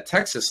of that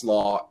Texas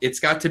law, it's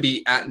got to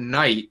be at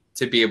night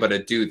to be able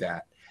to do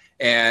that.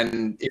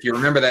 And if you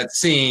remember that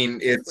scene,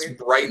 it's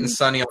bright and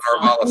sunny on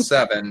Arvala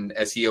 7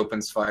 as he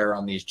opens fire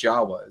on these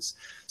Jawas.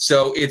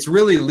 So it's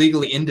really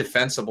legally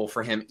indefensible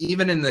for him,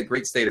 even in the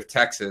great state of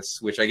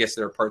Texas, which I guess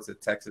there are parts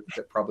of Texas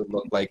that probably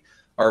look like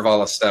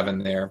Arvala 7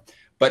 there.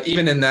 But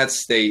even in that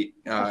state,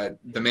 the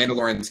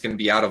Mandalorian is going to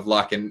be out of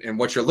luck. And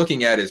what you're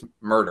looking at is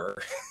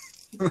murder.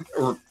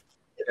 Or,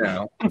 you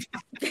know,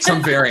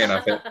 some variant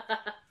of it.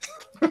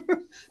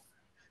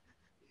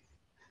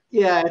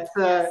 Yeah,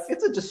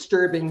 it's a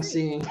disturbing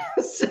scene.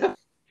 So,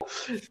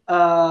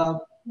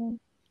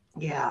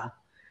 yeah.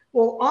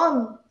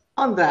 Well,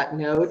 on that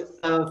note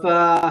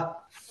of,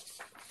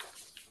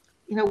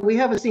 we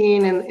have a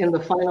scene in the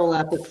final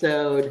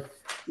episode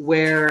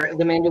where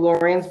the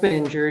Mandalorian's been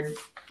injured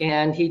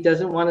and he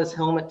doesn't want his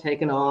helmet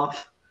taken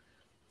off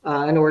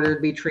in order to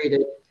be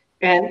treated.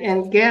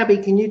 And Gabby,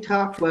 can you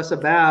talk to us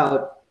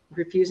about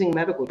refusing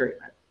medical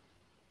treatment?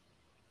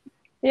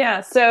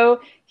 Yeah, so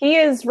he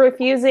is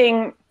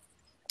refusing.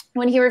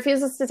 When he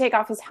refuses to take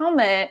off his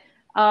helmet,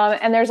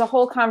 and there's a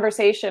whole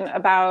conversation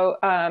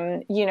about,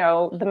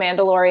 the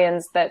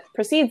Mandalorians that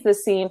precedes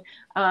this scene,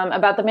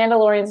 about the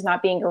Mandalorians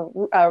not being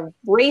a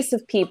race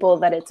of people,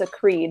 that it's a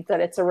creed,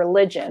 that it's a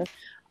religion.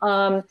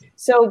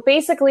 So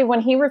basically, when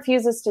he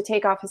refuses to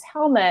take off his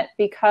helmet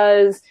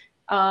because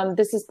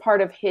this is part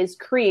of his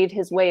creed,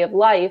 his way of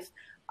life,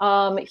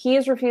 he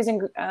is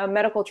refusing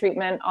medical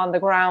treatment on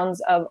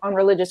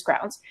religious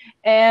grounds.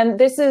 And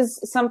this is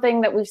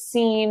something that we've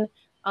seen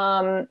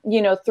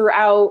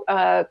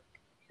throughout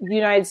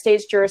United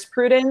States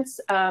jurisprudence.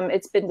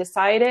 It's been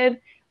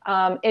decided.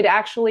 It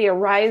actually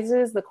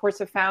the courts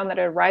have found that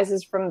it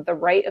arises from the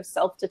right of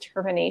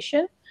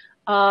self-determination.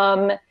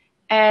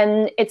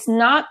 And it's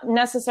not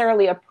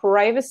necessarily a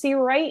privacy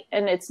right,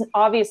 and it's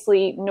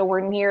obviously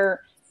nowhere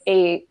near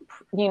a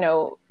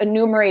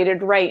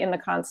enumerated right in the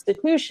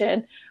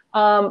Constitution.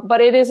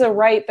 But it is a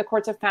right, the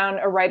courts have found,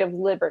 a right of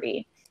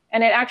liberty.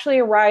 And it actually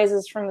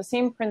arises from the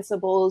same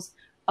principles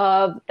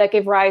that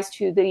gave rise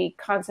to the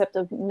concept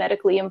of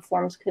medically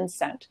informed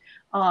consent.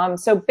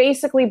 So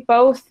basically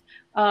both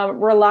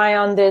rely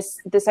on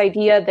this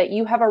idea that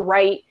you have a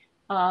right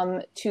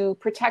to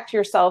protect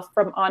yourself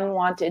from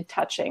unwanted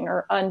touching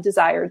or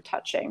undesired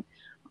touching.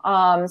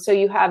 So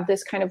you have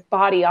this kind of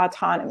body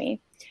autonomy.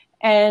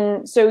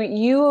 And so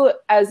you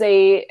as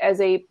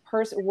a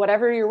person,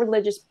 whatever your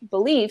religious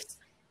beliefs,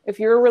 if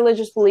your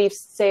religious beliefs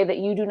say that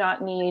you do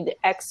not need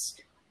X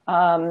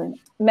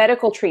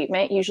medical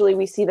treatment, usually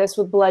we see this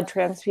with blood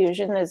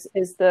transfusion is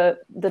the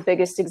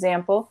biggest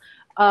example.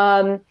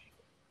 The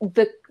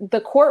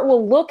court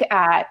will look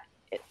at,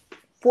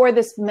 for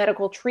this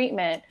medical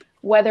treatment,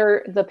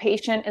 whether the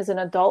patient is an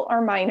adult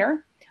or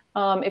minor.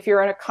 If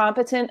you're a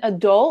competent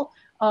adult,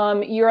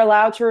 you're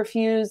allowed to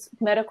refuse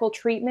medical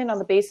treatment on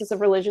the basis of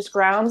religious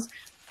grounds,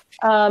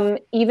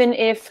 even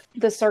if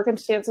the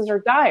circumstances are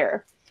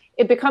dire.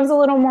 It becomes a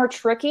little more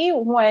tricky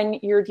when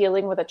you're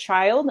dealing with a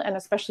child, and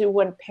especially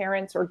when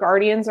parents or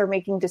guardians are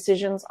making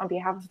decisions on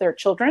behalf of their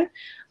children.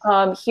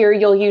 Here,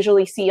 you'll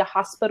usually see a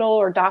hospital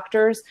or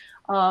doctors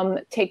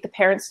take the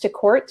parents to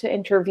court to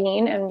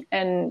intervene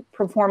and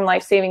perform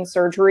life-saving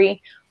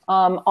surgery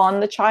on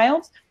the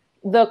child.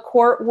 The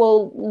court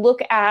will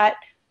look at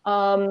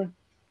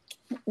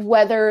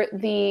whether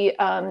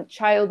the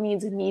child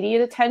needs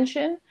immediate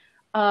attention,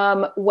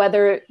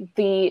 whether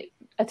the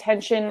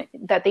attention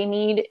that they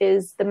need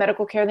the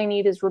medical care they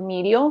need is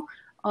remedial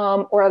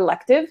or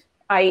elective,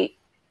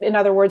 in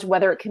other words,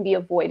 whether it can be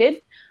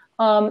avoided.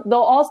 They'll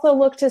also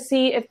look to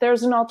see if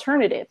there's an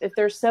alternative, if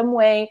there's some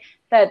way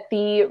that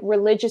the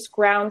religious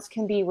grounds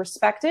can be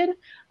respected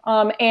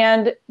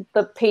and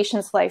the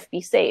patient's life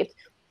be saved.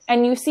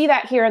 And you see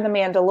that here in The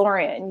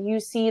Mandalorian. You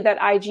see that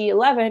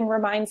IG-11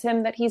 reminds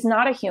him that he's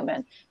not a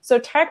human. So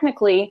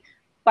technically,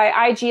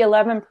 by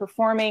IG-11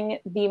 performing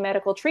the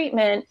medical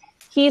treatment,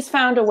 he's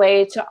found a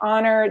way to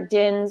honor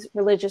Din's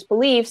religious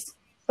beliefs,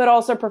 but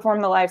also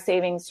perform the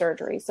life-saving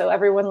surgery. So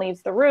everyone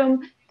leaves the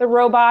room. The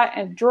robot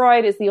and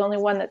droid is the only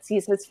one that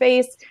sees his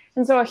face.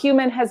 And so a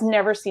human has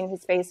never seen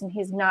his face, and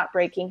he's not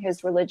breaking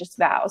his religious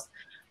vows.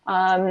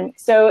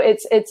 So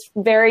it's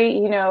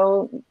very,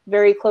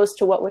 very close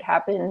to what would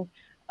happen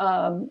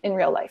in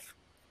real life.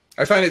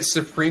 I find it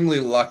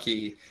supremely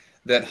lucky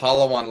that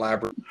Halawan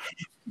Laboratories,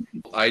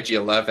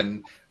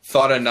 IG-11,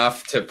 thought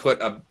enough to put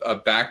a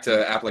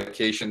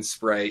back-to-application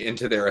spray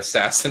into their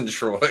assassin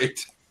droid.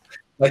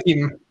 Like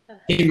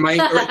he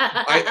might.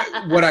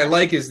 What I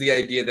like is the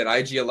idea that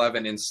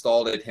IG-11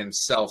 installed it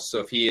himself.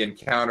 So if he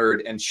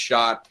encountered and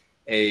shot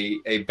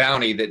a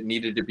bounty that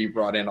needed to be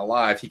brought in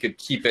alive, he could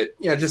keep it.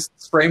 Just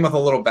spray him with a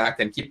little back,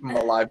 then keep him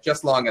alive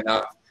just long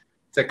enough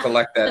to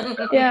collect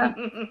that. Yeah.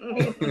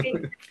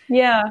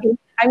 Yeah.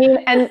 I mean,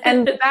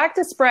 and the back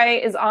to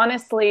spray is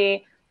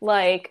honestly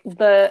like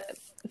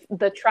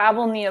the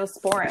travel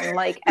Neosporin.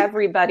 Like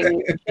everybody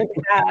should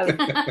have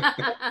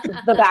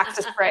the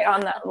Bacta spray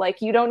on them.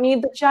 Like you don't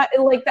need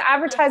like the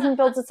advertisement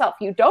builds itself.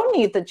 You don't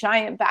need the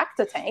giant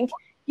Bacta tank.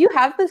 You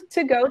have the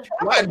to-go travel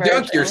Why version.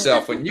 dunk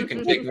yourself when you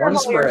can take one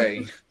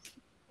spray?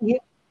 Yeah,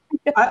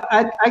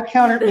 I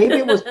counter. Maybe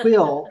it was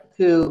Bill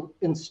who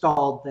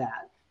installed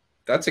that.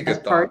 That's a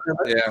good thought.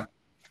 Yeah,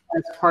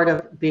 as part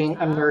of being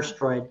a nurse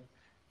droid,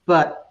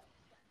 but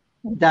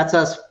that's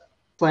us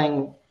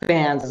playing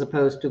fans as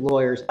opposed to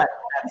lawyers. But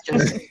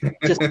that's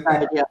just an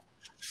idea.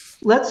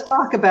 Let's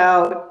talk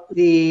about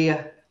the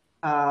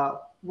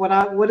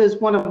what is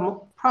one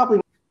of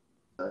probably,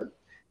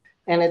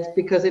 and it's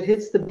because it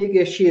hits the big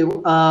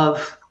issue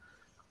of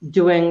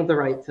doing the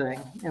right thing,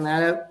 and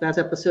that's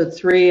episode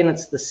 3, and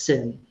it's the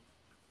sin,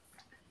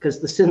 because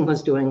the sin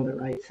was doing the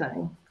right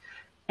thing.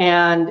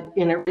 And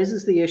it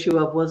raises the issue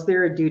of, was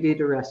there a duty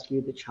to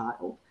rescue the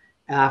child?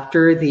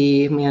 After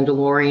the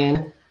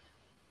Mandalorian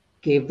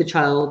gave the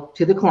child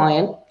to the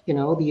client,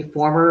 the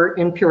former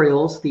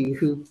Imperials,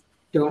 who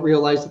don't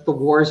realize that the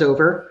war's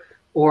over,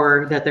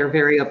 or that they're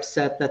very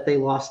upset that they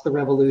lost the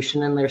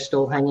revolution and they're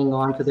still hanging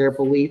on to their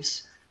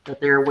beliefs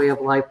that their way of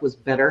life was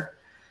better.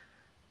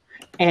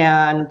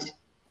 And,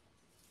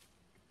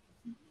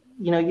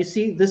 you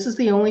see, this is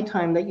the only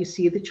time that you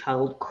see the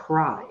child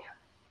cry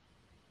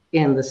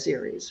in the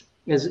series,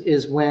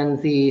 is when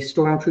the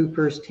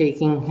stormtroopers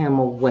taking him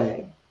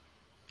away.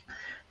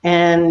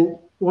 And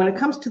when it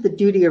comes to the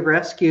duty of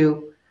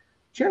rescue,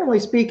 generally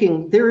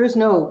speaking, there is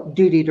no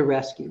duty to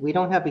rescue. We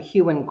don't have a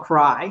hue and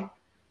cry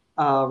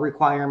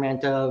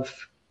requirement of,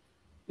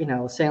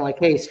 saying like,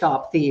 hey,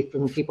 stop thief,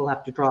 and people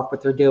have to drop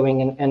what they're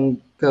doing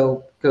and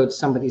go to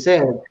somebody's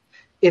aid.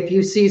 If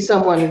you see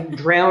someone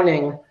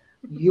drowning,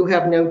 you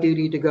have no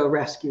duty to go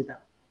rescue them.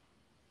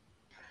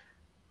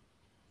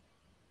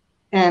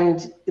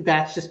 And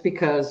that's just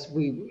because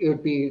it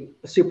would be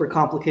a super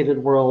complicated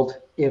world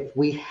if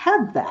we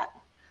had that.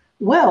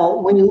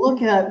 Well, when you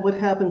look at what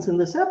happens in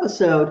this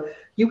episode,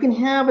 you can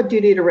have a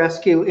duty to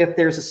rescue if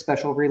there's a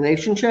special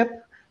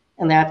relationship,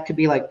 and that could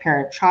be like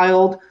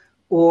parent-child,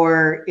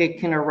 or it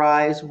can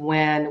arise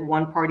when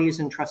one party is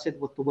entrusted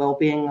with the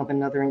well-being of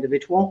another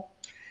individual.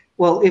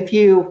 Well, if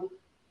you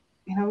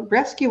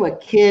rescue a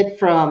kid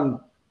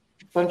from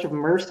a bunch of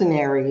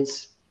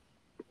mercenaries,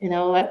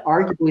 that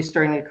arguably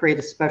starting to create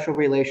a special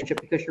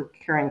relationship because you're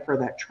caring for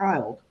that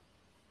child.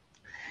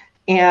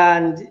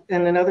 And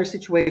another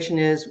situation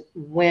is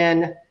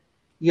when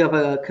you have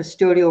a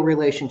custodial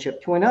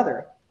relationship to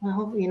another.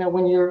 Well,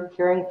 when you're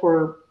caring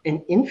for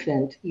an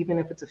infant, even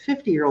if it's a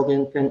 50-year-old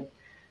infant,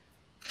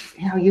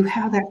 you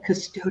have that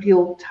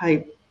custodial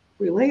type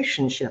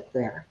relationship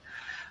there.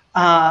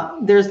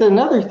 There's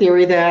another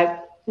theory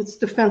that it's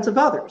defense of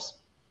others.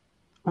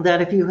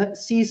 That if you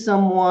see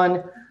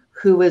someone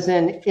who is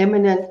in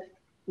imminent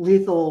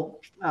lethal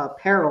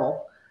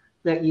peril,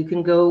 that you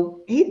can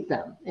go aid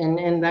them.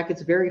 And that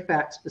gets very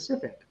fact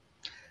specific.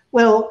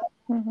 Well,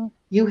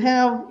 you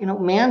have,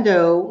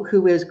 Mando,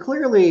 who is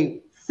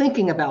clearly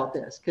thinking about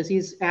this because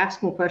he's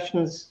asking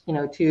questions,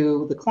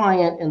 to the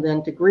client and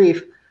then to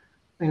Grief,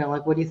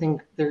 like, what do you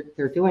think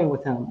they're doing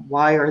with him?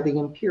 Why are the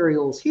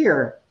Imperials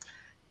here?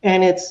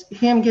 And it's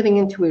him getting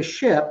into his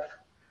ship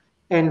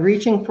and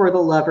reaching for the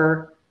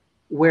lever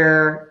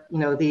where,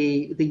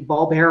 the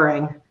ball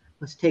bearing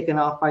was taken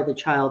off by the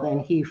child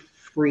and he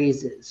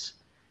freezes.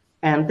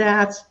 And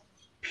that's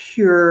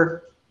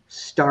pure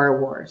Star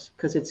Wars,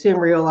 because it's him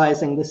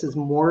realizing this is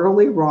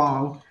morally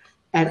wrong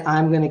and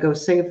I'm going to go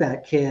save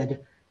that kid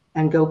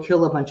and go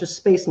kill a bunch of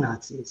space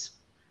Nazis.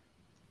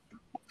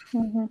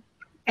 Mm-hmm.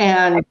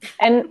 And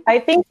I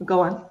think,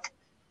 go on.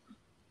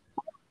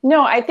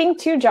 No, I think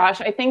too,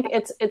 Josh, I think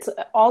it's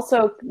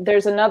also,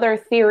 there's another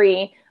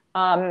theory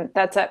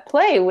that's at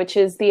play, which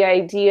is the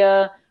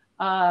idea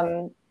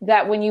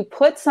that when you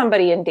put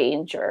somebody in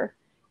danger,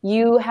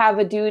 you have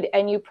a duty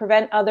and you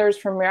prevent others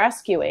from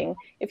rescuing.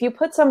 If you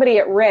put somebody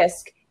at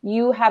risk,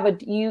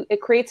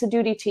 it creates a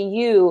duty to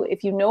you,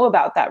 if you know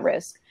about that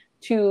risk,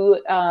 to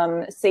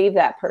save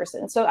that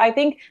person. So I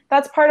think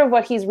that's part of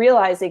what he's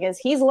realizing is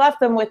he's left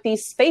them with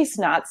these space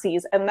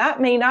Nazis, and that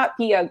may not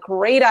be a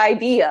great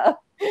idea.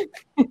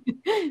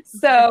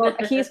 So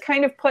he's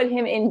kind of put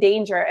him in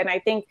danger. And I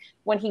think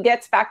when he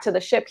gets back to the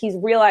ship, he's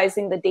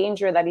realizing the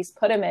danger that he's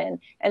put him in.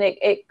 And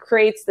it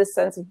creates this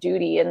sense of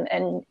duty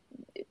and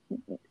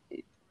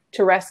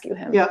to rescue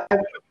him. Yeah.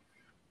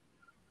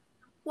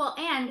 Well,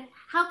 and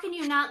how can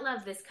you not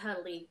love this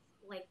cuddly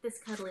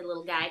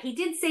little guy? He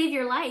did save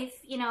your life,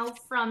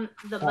 from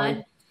the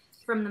mud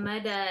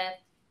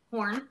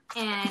horn.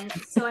 And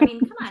so, I mean,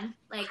 come on,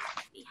 like,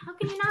 how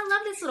can you not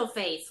love this little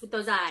face with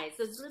those eyes,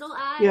 those little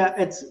eyes? Yeah,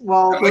 it's,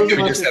 well, I like you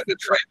just had the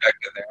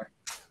trifecta there.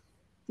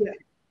 Yeah.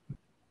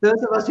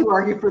 Those of us who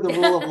argue for the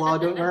rule of law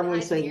don't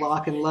normally say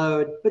lock and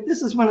load, but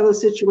this is one of those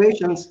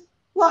situations,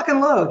 lock and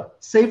load,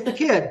 save the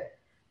kid.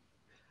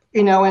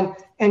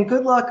 And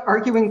good luck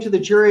arguing to the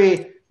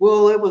jury,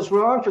 well, it was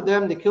wrong for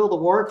them to kill the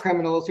war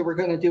criminals who were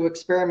going to do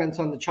experiments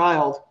on the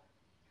child.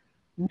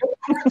 No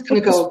one's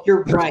going to go,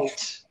 you're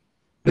right.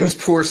 Those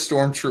poor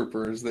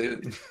stormtroopers.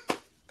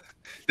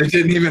 They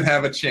didn't even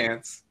have a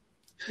chance.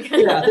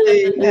 Yeah,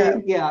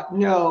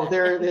 no,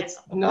 it's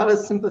not a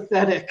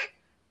sympathetic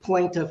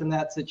plaintiff in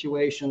that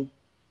situation.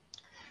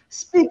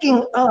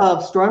 Speaking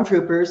of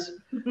stormtroopers,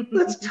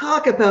 let's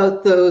talk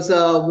about those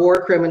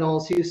war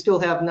criminals who still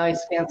have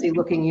nice,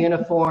 fancy-looking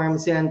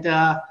uniforms and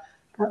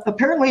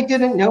apparently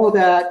didn't know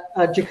that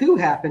Jakku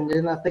happened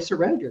and that they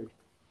surrendered.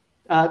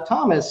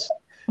 Thomas,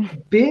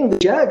 being the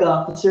JAG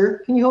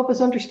officer, can you help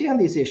us understand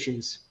these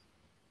issues?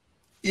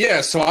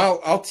 Yeah, so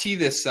I'll tee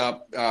this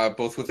up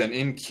both with an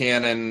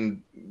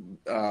in-canon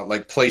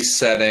like place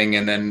setting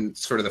and then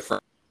sort of the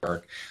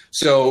framework.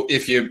 So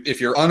if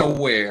you're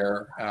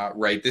unaware,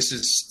 right, this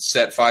is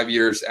set 5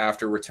 years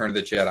after Return of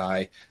the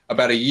Jedi.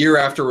 About a year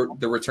after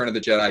the Return of the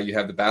Jedi, you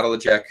have the Battle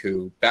of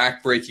Jakku,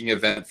 back-breaking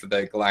event for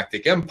the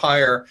Galactic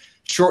Empire.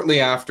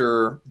 Shortly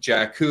after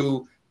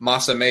Jakku,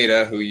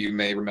 Masameda, who you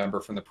may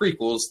remember from the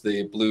prequels,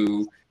 the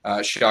blue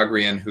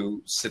Shagrian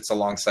who sits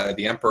alongside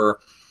the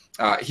Emperor,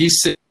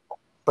 he's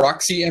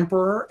proxy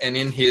emperor, and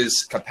in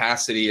his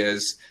capacity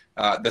as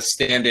the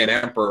stand-in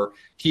emperor,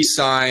 he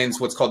signs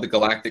what's called the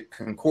Galactic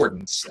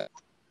Concordance,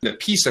 the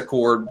peace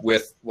accord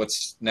with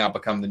what's now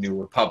become the New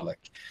Republic.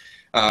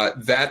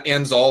 That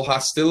ends all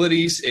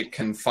hostilities. It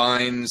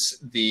confines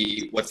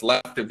what's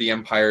left of the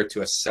empire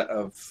to a set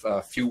of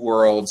few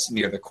worlds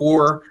near the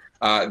core.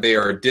 They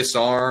are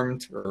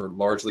disarmed or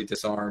largely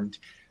disarmed.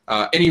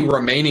 Any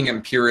remaining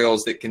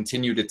Imperials that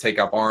continue to take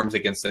up arms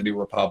against the New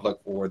Republic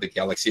or the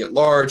galaxy at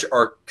large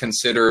are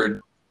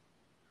considered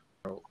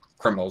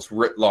criminals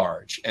writ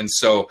large. And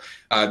so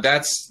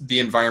that's the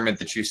environment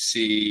that you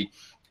see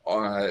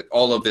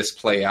all of this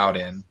play out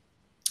in.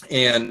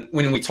 And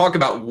when we talk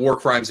about war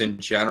crimes in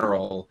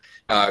general,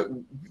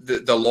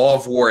 the law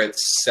of war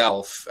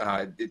itself,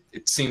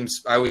 it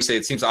seems, I always say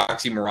it seems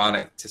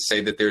oxymoronic to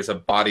say that there's a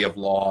body of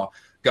law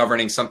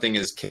governing something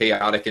as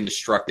chaotic and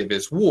destructive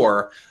as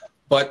war.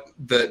 But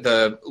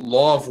the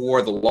law of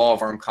war, the law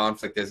of armed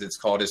conflict, as it's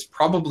called, is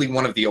probably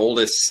one of the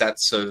oldest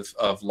sets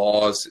of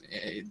laws.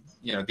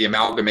 You know, the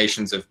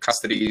amalgamations of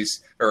custodies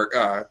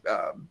or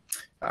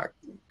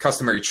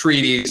customary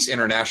treaties,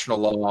 international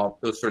law,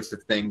 those sorts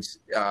of things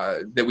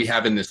that we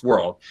have in this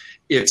world.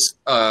 It's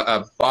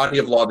a body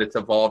of law that's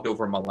evolved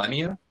over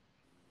millennia.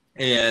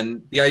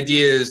 And the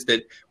idea is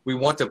that we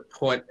want to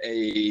put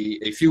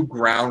a few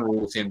ground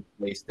rules in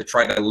place to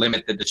try to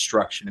limit the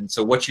destruction. And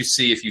so what you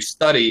see if you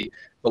study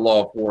the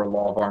law of war,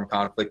 law of armed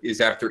conflict, is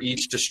after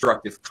each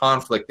destructive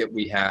conflict that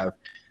we have,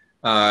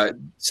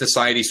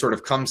 society sort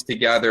of comes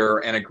together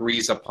and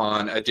agrees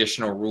upon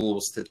additional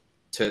rules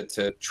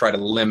to try to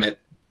limit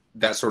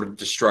that sort of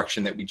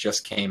destruction that we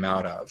just came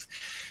out of.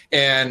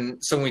 And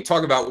so when we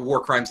talk about war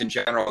crimes in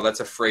general, that's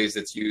a phrase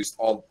that's used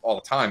all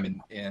the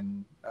time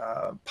in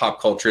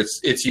pop culture.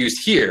 It's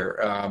used here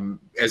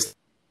as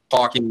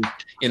talking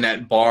in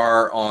that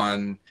bar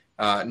on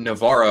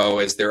Navarro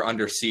as they're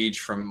under siege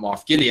from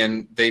Moff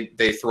Gideon.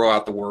 They throw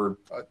out the word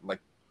like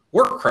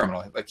war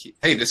criminal, like,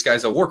 hey, this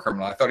guy's a war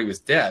criminal. I thought he was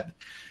dead.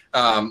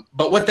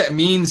 But what that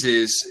means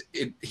is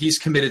he's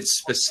committed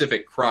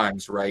specific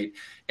crimes, right?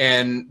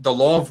 And the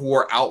law of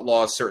war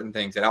outlaws certain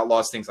things. It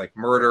outlaws things like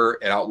murder.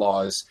 It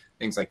outlaws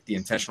things like the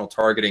intentional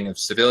targeting of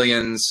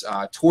civilians,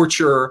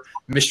 torture,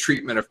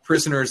 mistreatment of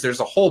prisoners. There's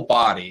a whole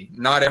body.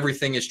 Not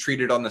everything is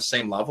treated on the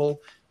same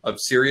level of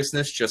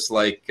seriousness, just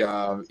like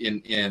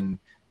in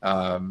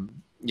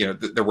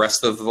the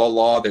rest of the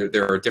law.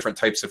 There are different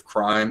types of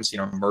crimes. You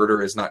know,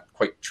 murder is not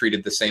quite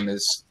treated the same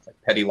as like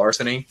petty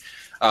larceny.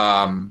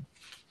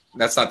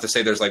 That's not to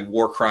say there's like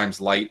war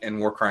crimes light and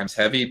war crimes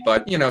heavy,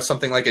 but you know,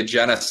 something like a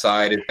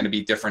genocide is going to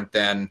be different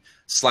than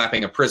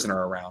slapping a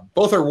prisoner around.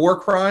 Both are war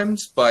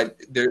crimes, but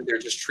they're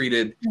just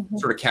treated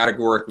sort of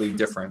categorically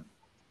different.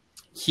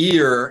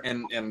 Here,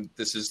 and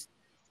this is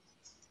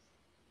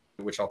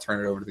which I'll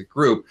turn it over to the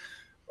group.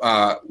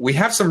 We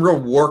have some real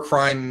war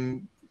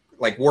crime,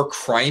 like war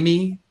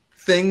crimey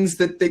things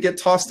that they get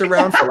tossed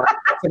around for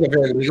like a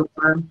very legal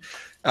term.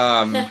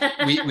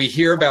 We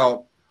hear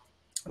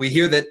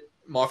that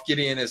Moff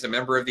Gideon is a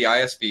member of the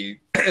ISB,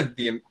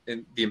 the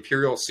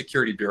Imperial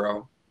Security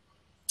Bureau.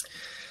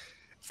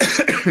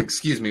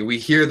 Excuse me. We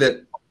hear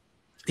that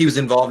he was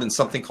involved in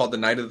something called the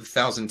Night of the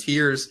Thousand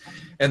Tears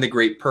and the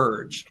Great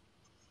Purge.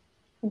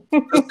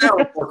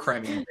 War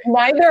crime.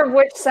 Neither of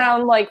which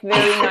sound like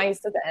very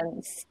nice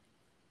events.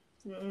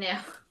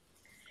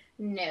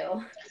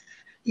 No.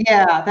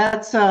 Yeah,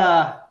 that's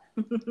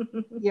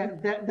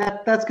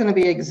that's going to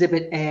be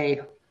Exhibit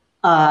A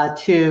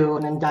to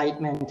an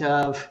indictment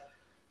of.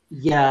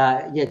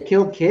 Yeah, you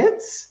killed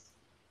kids?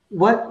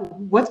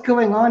 What's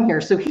going on here?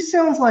 So he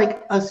sounds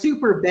like a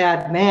super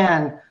bad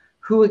man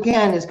who,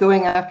 again, is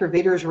going after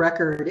Vader's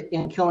record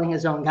in killing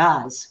his own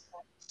guys.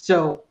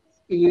 So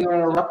you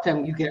interrupt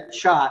him, you get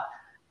shot.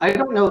 I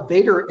don't know if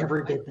Vader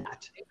ever did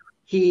that.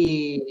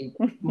 He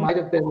might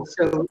have been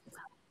so...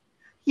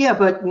 Yeah,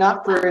 but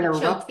not for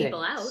interrupting.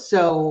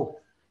 So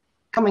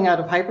coming out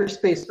of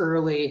hyperspace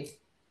early,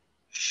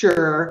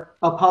 sure.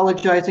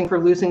 Apologizing for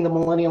losing the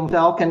Millennium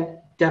Falcon,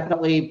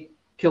 definitely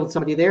killed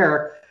somebody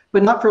there.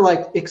 but not for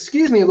like,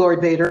 excuse me,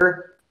 Lord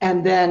Vader,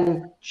 and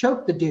then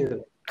choke the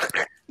dude.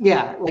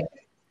 Yeah, like.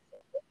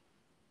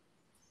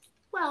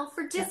 Well,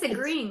 for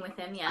disagreeing with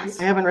him, yes.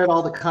 I haven't read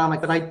all the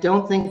comic, but I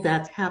don't think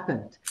that's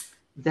happened.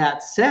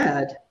 That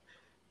said,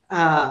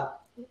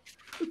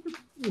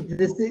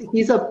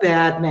 he's a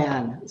bad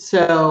man.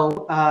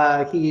 So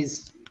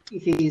he's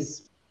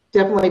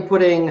definitely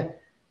putting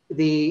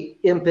the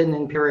imp in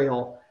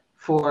Imperial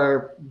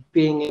for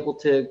being able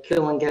to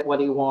kill and get what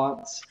he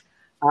wants.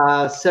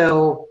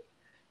 So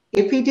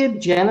if he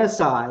did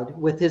genocide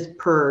with his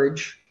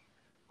purge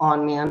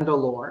on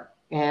Mandalore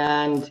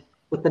and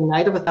with the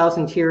Night of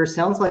 1,000 Tears,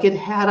 sounds like it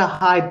had a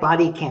high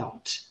body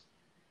count.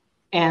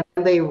 And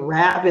they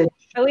ravaged.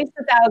 At least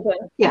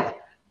 1,000. Yeah.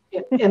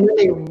 And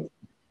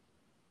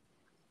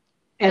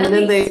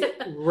then they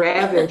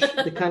ravaged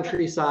the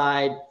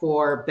countryside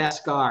for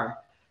Beskar.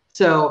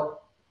 So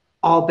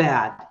all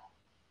bad.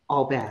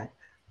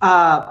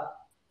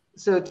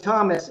 So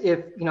Thomas,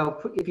 if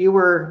you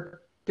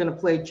were going to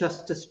play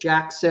Justice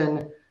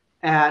Jackson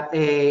at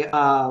a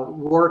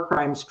war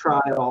crimes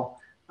trial,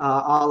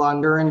 a la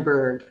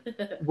Nuremberg,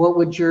 what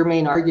would your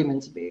main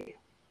arguments be?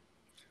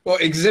 Well,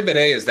 Exhibit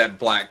A is that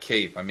black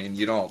cape. I mean,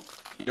 you don't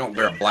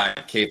wear a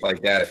black cape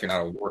like that if you're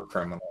not a war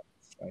criminal.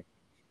 Like,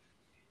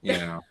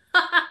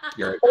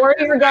 or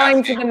you're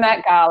going to the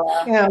Met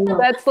Gala. Yeah, no.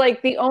 That's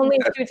like the only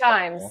two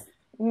times.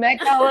 Met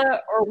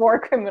Gala or war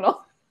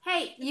criminal.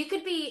 Hey, you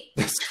could be.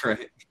 That's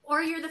right.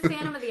 Or you're the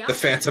Phantom of the Empire. The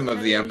Phantom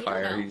of the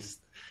Empire. He's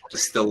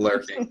just still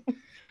lurking.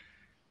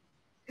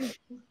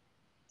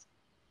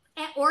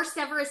 Or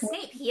Severus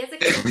Snape. He has a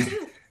cape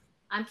too.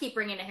 I'm keep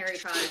bringing to Harry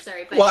Potter.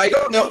 Sorry, but well, I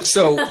don't know.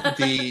 So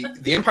the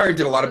Empire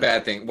did a lot of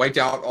bad things. Wiped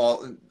out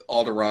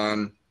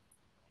Alderaan,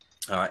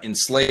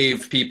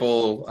 enslaved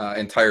people,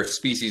 entire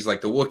species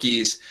like the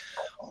Wookiees.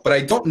 But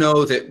I don't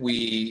know that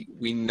we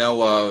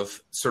know of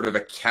sort of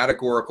a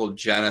categorical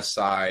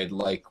genocide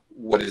like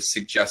what is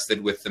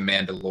suggested with the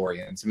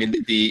Mandalorians. I mean,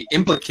 the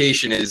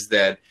implication is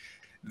that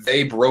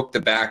they broke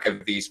the back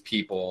of these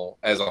people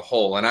as a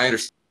whole, and I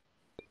understand.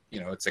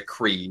 It's a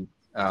creed,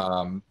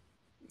 not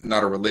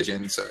a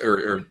religion,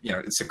 or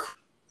it's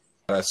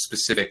a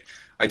specific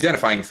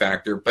identifying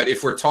factor. But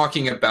if we're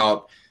talking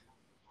about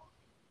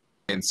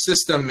a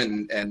system,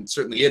 and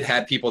certainly it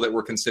had people that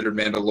were considered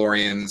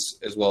Mandalorians,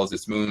 as well as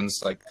its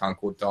moons like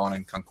Concord Dawn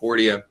and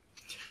Concordia,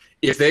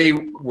 if they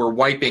were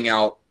wiping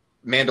out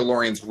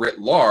Mandalorians writ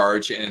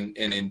large, and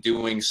in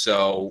doing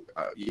so,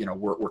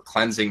 we're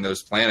cleansing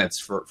those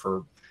planets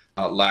for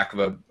lack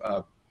of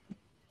a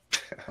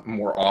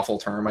more awful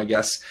term, I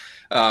guess.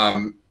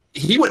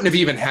 He wouldn't have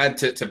even had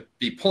to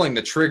be pulling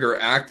the trigger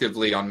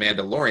actively on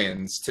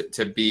Mandalorians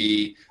to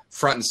be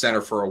front and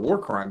center for a war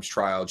crimes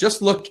trial.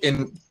 Just look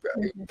in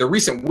the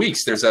recent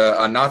weeks. There's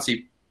a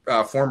Nazi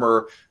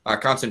former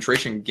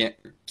concentration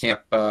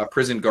camp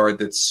prison guard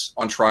that's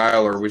on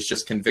trial or was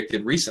just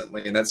convicted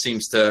recently, and that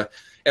seems to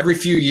every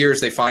few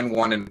years they find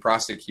one and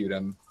prosecute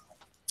him.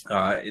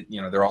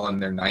 They're all in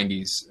their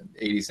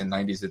 80s and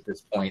 90s at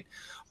this point.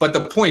 But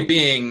the point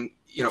being,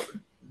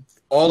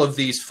 all of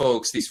these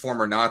folks, these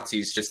former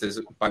Nazis, just as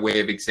by way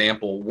of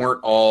example,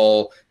 weren't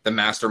all the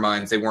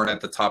masterminds. They weren't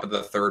at the top of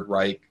the Third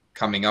Reich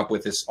coming up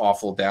with this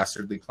awful,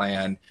 dastardly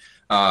plan.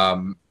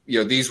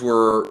 These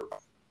were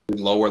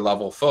lower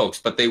level folks,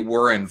 but they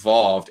were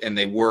involved, and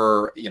they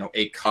were,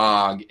 a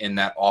cog in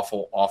that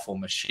awful, awful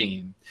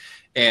machine.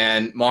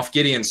 And Moff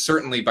Gideon,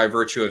 certainly by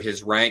virtue of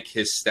his rank,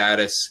 his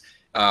status,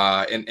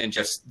 and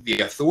just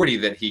the authority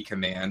that he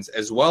commands,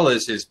 as well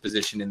as his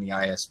position in the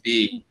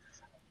ISB,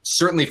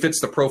 certainly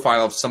fits the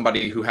profile of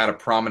somebody who had a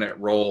prominent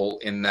role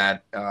in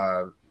that,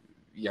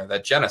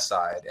 that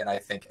genocide. And I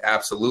think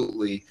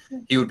absolutely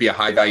he would be a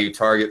high value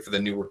target for the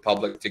New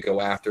Republic to go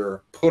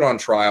after, put on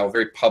trial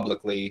very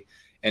publicly,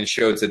 and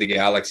show to the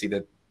galaxy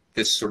that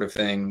this sort of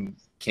thing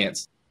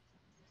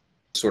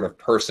sort of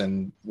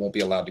person won't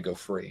be allowed to go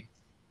free.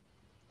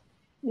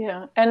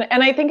 Yeah. And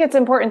I think it's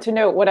important to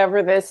note,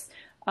 whatever this,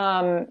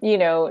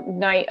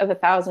 Night of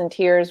 1,000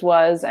 Tears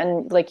was,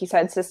 and like you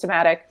said,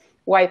 systematic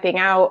wiping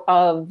out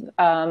of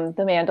the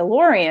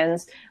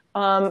Mandalorians,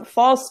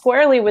 falls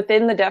squarely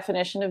within the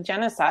definition of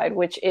genocide,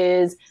 which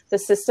is the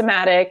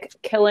systematic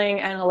killing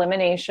and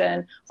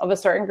elimination of a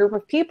certain group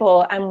of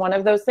people. And one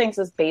of those things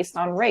is based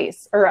on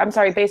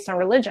based on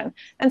religion.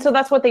 And so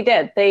that's what they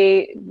did.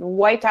 They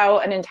wiped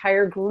out an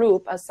entire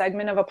group, a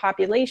segment of a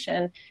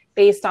population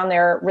based on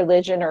their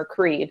religion or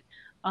creed.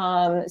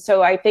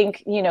 So I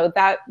think,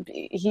 that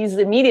he's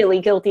immediately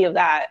guilty of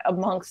that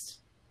amongst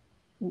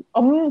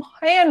a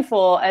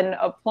handful and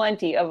a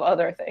plenty of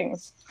other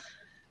things.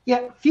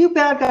 Yeah, few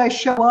bad guys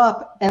show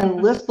up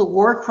and list the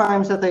war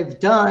crimes that they've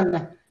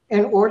done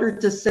in order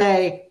to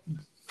say,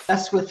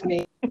 "Mess with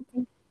me,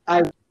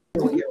 I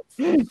will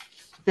you."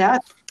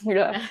 That's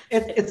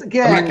it's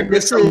again. I'm not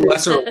convinced some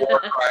lesser war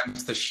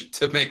crimes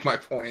to make my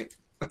point.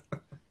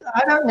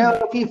 I don't know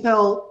if he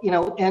felt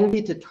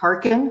envy to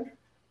Tarkin,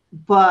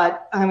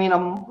 but I mean,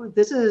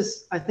 this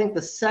is I think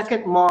the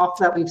second Moff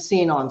that we've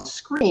seen on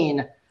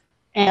screen.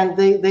 And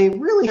they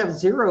really have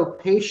zero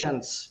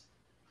patience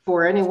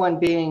for anyone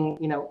being,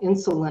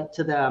 insolent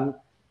to them,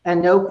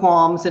 and no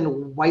qualms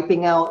in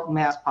wiping out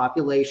mass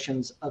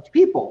populations of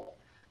people.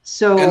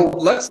 So and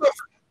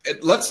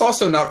let's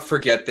also not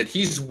forget that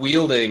he's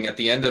wielding at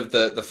the end of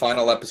the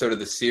final episode of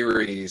the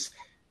series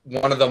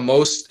one of the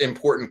most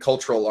important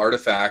cultural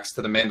artifacts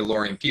to the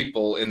Mandalorian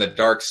people in the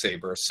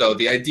Darksaber. So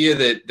the idea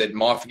that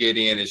Moff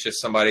Gideon is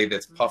just somebody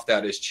that's puffed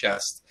out his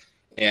chest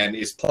and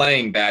is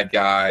playing bad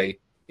guy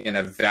in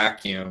a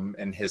vacuum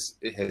and has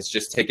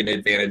just taken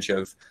advantage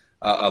of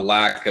a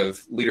lack of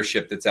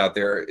leadership that's out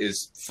there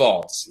is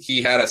false.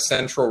 He had a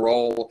central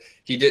role.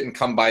 He didn't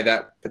come by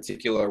that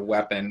particular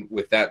weapon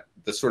with the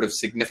sort of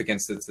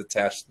significance that's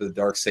attached to the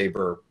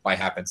Darksaber by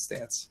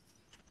happenstance.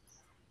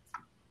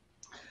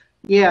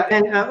 Yeah,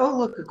 and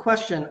look, a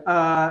question.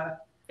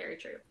 Very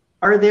true.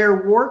 Are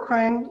there war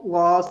crime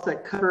laws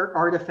that cover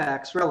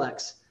artifacts,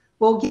 relics?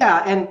 Well,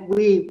 yeah, and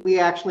we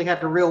actually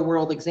had a real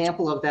world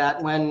example of that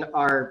when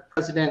our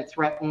president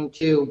threatened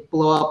to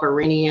blow up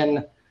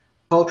Iranian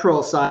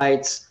cultural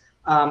sites.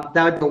 That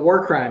would be a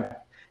war crime,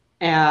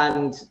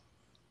 and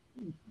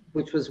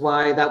which was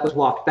why that was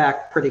walked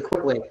back pretty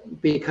quickly,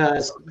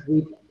 because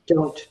we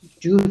don't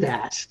do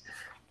that.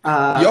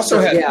 You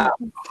also had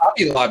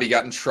Hobby Lobby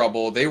got in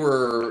trouble. They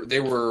were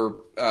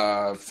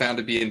found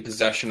to be in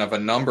possession of a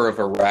number of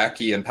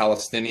Iraqi and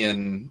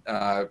Palestinian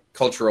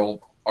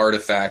cultural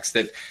artifacts.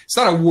 That it's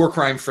not a war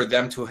crime for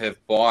them to have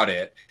bought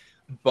it,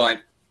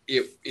 but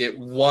it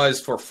was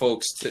for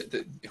folks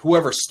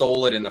whoever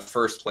stole it in the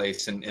first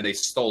place, and they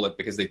stole it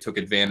because they took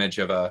advantage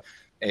of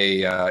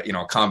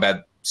a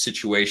combat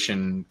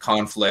situation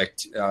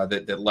conflict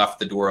that left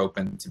the door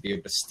open to be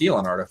able to steal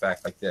an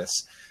artifact like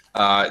this.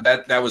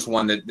 That was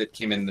one that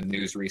came in the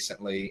news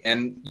recently,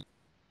 and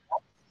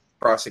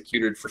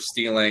prosecuted for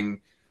stealing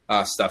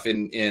stuff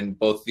in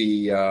both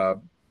the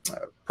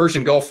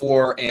Persian Gulf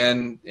War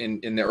and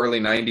in the early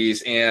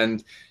 90s,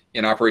 and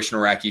in Operation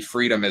Iraqi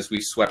Freedom as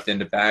we swept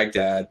into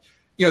Baghdad.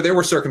 There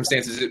were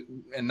circumstances,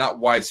 and not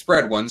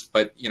widespread ones,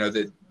 but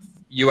the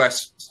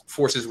U.S.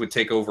 forces would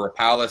take over a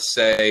palace,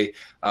 say,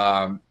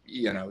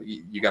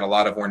 you got a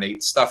lot of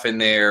ornate stuff in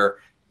there.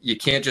 You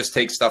can't just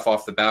take stuff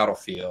off the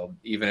battlefield,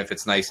 even if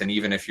it's nice and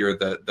even if you're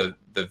the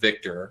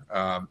victor.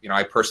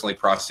 I personally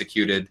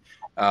prosecuted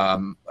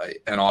an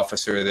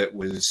officer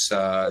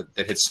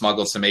that had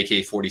smuggled some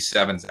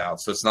AK-47s out.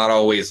 So it's not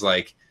always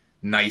like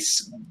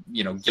nice,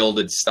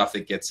 gilded stuff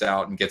that gets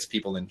out and gets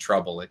people in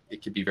trouble.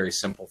 It could be very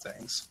simple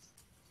things.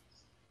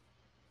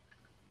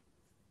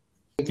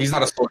 He's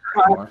not a soldier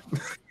anymore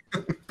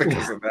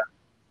because of that.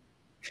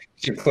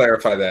 Should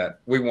clarify that.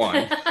 We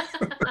won.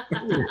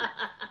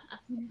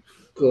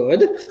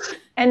 Good.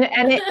 And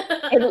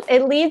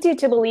it leads you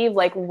to believe,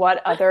 like,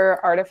 what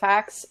other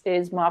artifacts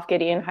is Moff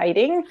Gideon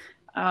hiding?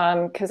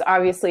 Because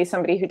obviously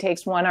somebody who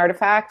takes one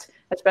artifact,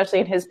 especially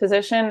in his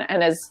position,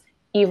 and as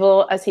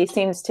evil as he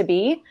seems to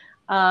be,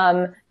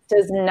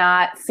 does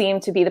not seem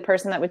to be the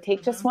person that would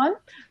take just one.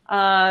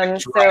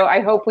 So I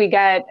hope we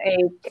get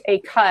a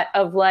cut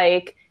of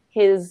like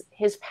his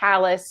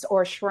palace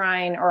or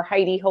shrine or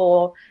hidey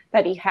hole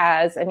that he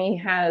has, and he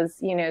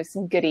has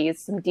some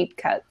goodies, some deep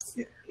cuts.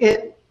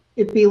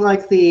 It'd be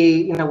like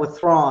with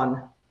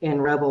Thrawn in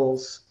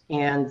Rebels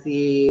and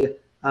the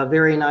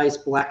very nice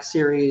Black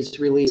Series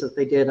release that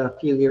they did a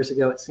few years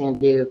ago at San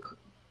Diego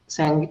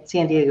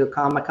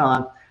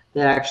Comic-Con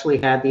that actually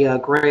had the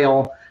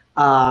Grail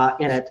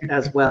in it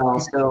as well.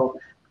 So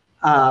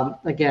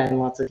again,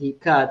 lots of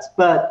deep cuts,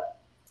 but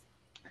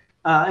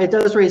it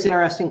does raise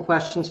interesting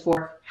questions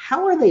for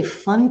how are they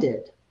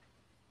funded?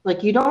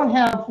 Like, you don't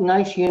have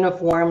nice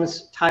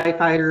uniforms, TIE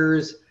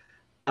fighters,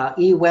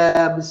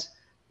 E-webs,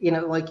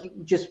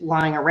 just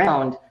lying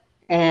around.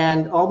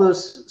 And all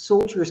those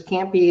soldiers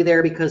can't be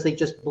there because they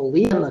just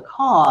believe in the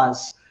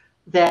cause,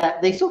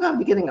 that they still got to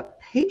be getting a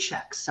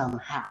paycheck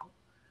somehow.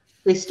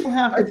 They still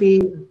have to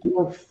be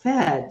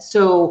fed.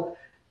 So,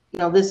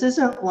 this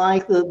isn't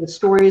like the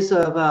stories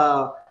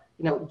of,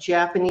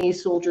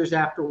 Japanese soldiers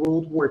after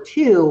World War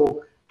II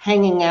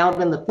hanging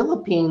out in the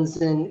Philippines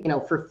and,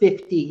 for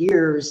 50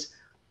 years,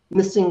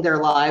 missing their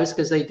lives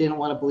because they didn't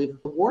want to believe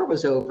that the war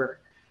was over.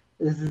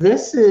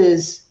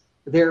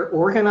 They're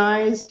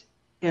organized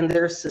and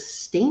they're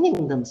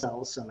sustaining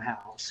themselves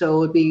somehow.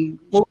 So it'd be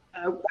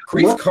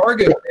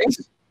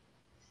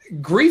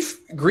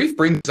Grief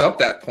brings up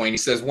that point. He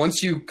says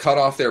once you cut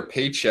off their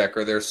paycheck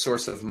or their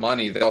source of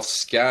money, they'll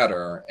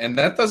scatter, and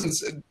that doesn't.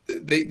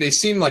 They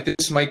seem like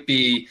this might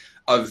be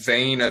a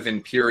vein of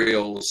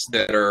Imperials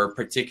that are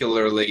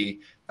particularly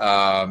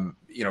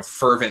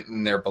fervent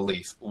in their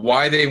belief.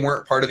 Why they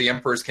weren't part of the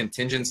Emperor's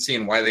contingency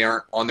and why they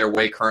aren't on their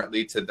way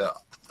currently to the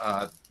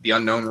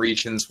unknown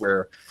regions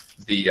where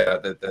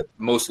the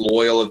most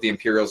loyal of the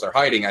Imperials are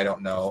hiding, I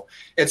don't know.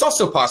 It's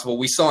also possible,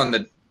 we saw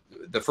in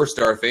the first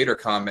Darth Vader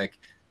comic,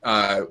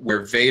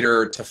 where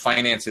Vader, to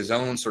finance his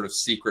own sort of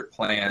secret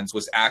plans,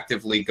 was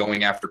actively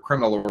going after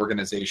criminal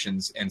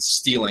organizations and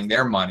stealing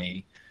their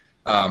money.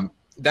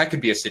 That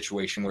could be a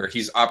situation where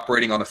he's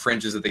operating on the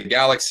fringes of the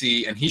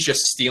galaxy and he's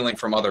just stealing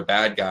from other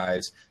bad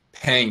guys,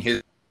 paying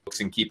his folks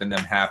and keeping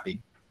them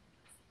happy.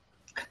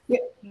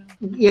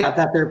 Yeah,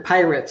 that they're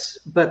pirates,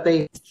 but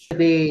they should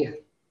be,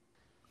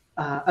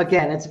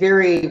 again,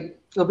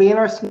 it'll be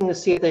interesting to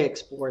see if they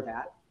explore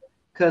that.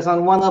 Because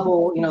on one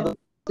level,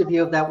 the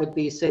view of that would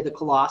be, say, the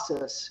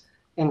Colossus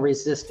in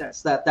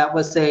Resistance, that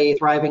was a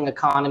thriving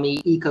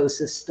economy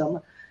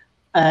ecosystem,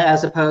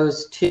 as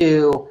opposed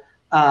to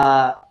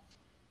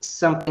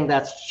something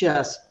that's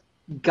just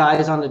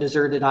guys on a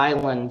deserted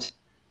island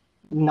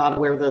not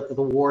aware that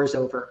the war's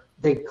over.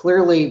 They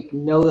clearly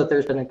know that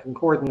there's been a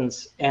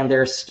concordance, and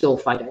they're still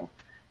fighting.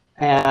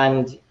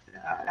 And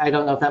I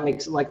don't know if that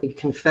makes it like the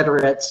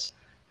Confederates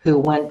who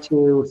went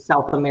to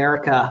South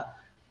America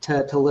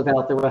to live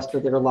out the rest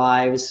of their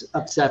lives,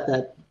 upset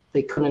that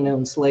they couldn't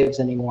own slaves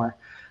anymore.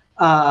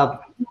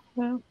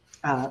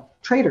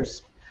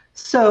 Traitors.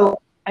 So,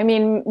 I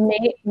mean,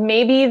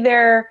 maybe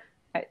they're,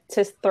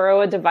 to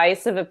throw a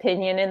divisive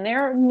opinion in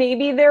there,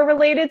 maybe they're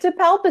related to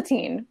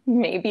Palpatine.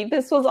 Maybe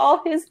this was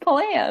all his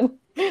plan.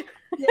 I'm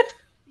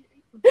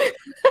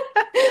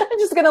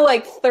just going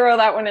to throw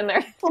that one in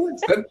there.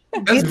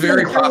 That's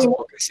very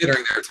possible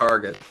considering their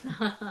target.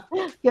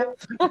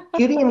 Yep.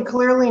 Gideon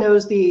clearly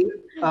knows the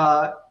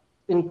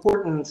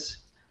importance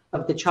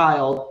of the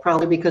child,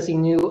 probably because he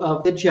knew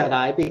of the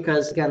Jedi,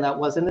 because, again, that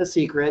wasn't a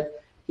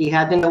secret. He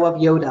had to know of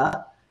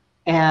Yoda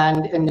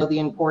and know the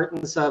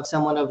importance of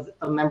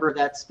a member of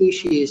that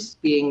species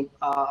being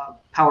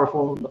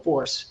powerful in the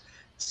Force.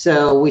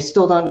 So we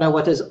still don't know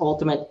what his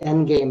ultimate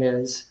end game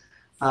is,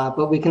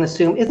 but we can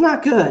assume it's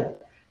not good.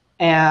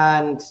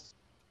 And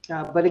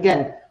but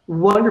again,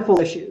 wonderful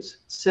issues.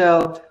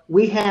 So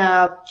we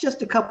have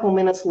just a couple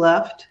minutes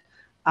left.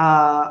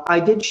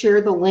 I did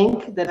share the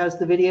link that has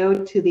the video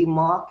to the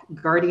mock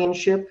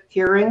guardianship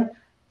hearing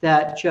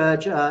that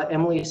Judge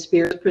Emily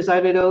Spears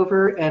presided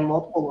over, and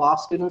multiple law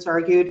students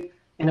argued,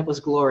 and it was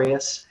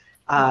glorious.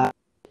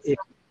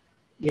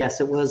 Yes,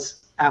 it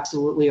was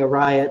absolutely a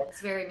riot.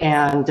 It's very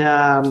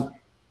amazing.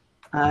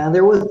 And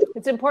there was.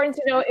 It's important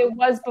to know it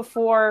was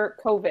before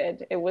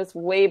COVID. It was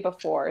way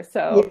before.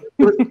 So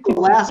it was the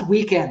last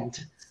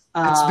weekend.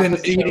 It's been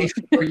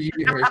 84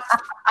 years.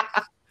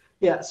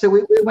 Yeah, so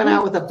we went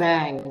out with a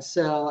bang.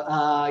 So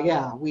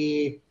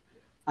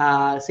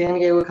San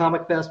Diego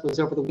Comic Fest was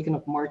over the weekend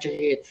of March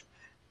 8th.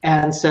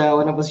 And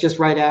it was just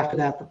right after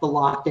that the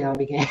lockdown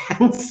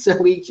began. So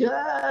we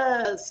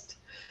just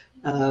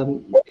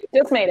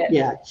made it.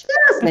 Yeah,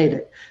 just made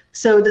it.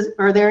 So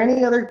are there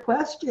any other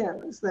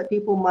questions that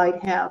people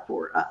might have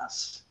for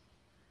us?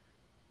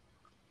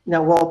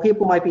 Now, while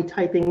people might be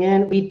typing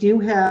in, we do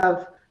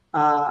have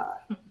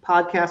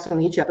podcasts on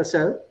each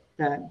episode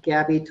that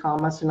Gabby,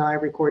 Thomas, and I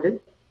recorded.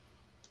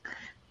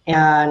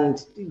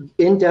 And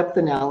in-depth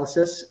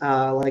analysis,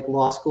 like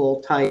law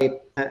school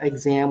type,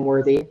 exam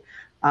worthy.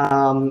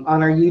 On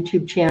our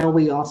YouTube channel,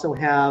 we also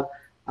have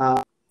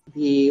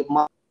the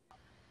mock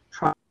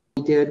trial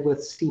we did with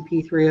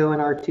CP3O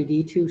and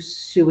R2D2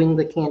 suing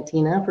the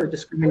Cantina for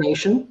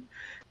discrimination,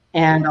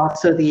 and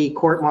also the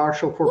court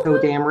martial for Poe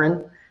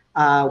Dameron,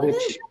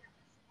 which,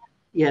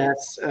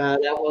 yes,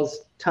 that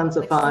was tons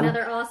of fun.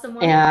 Another awesome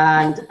one.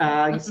 And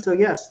so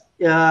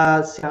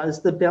is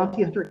the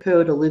Bounty Hunter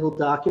Code a legal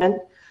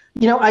document?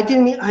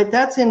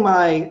 That's in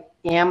my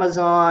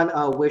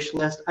Amazon wish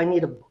list. I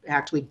need to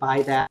actually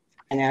buy that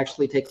and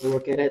actually take a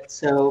look at it.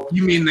 So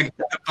you mean the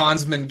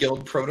Bondsman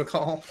Guild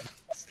Protocol,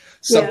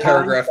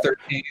 subparagraph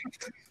 13?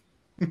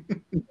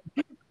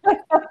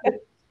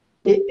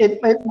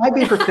 It might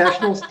be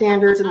professional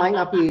standards. It might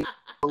not be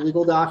a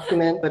legal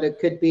document, but it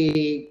could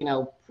be,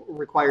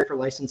 required for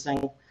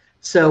licensing.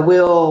 So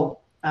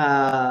we'll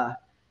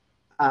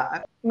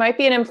might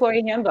be an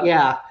employee handbook.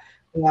 Yeah.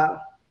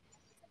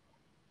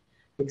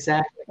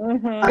 Exactly.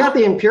 Mm-hmm. I got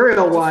the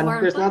Imperial one.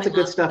 There's lots of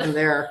good stuff in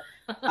there.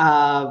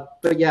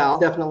 But yeah, I'll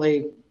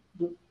definitely,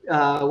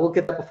 we'll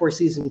get that before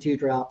season 2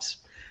 drops.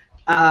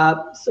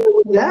 So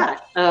with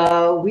that,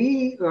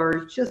 we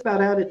are just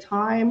about out of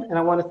time, and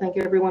I want to thank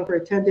everyone for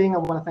attending. I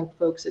want to thank the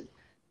folks at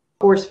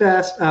Force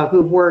Fest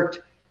who've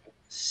worked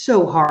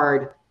so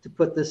hard to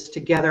put this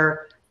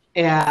together.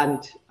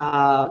 And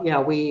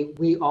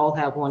we all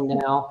have one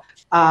now.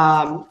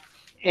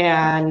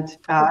 And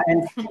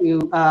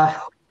to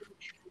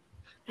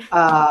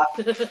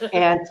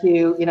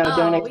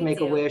donate to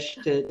Make-A-Wish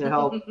to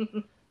help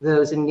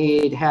those in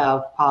need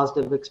have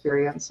positive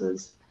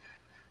experiences.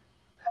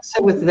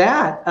 So with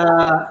that,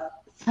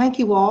 thank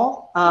you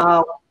all.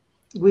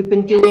 We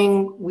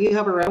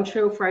have our own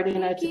show Friday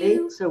nights at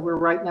 8, so we're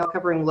right now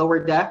covering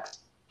Lower Decks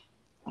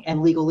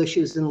and legal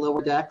issues in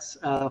Lower Decks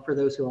for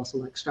those who also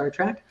like Star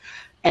Trek.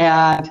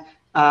 And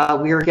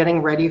we are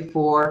getting ready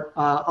for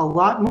a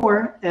lot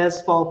more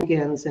as fall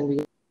begins and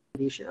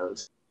reality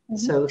shows.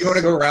 So you want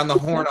to go around the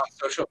horn on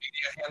social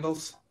media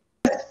handles?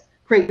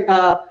 Great.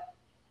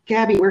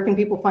 Gabby, where can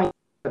people find you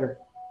on Twitter?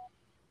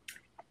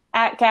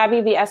 At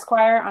Gabby the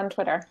Esquire on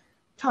Twitter.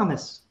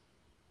 Thomas.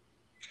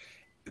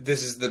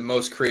 This is the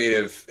most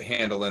creative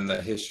handle in the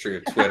history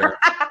of Twitter.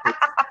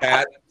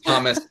 At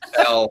Thomas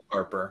L.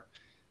 Harper.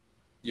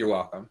 You're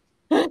welcome.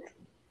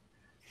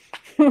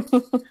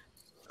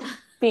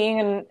 Being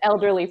an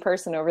elderly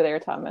person over there,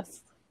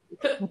 Thomas.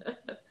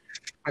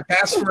 My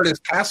password is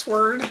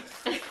password.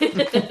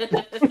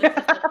 Megan,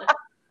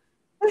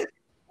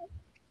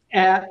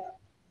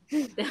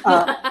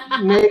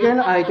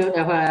 I don't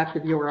know how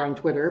active you are on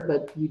Twitter,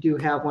 but you do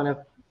have one of.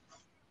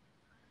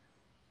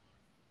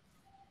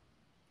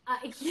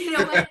 You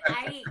know what?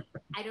 I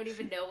don't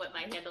even know what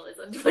my handle is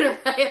on Twitter.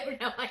 I have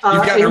no idea.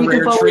 You've got a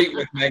rare treat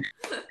with Megan.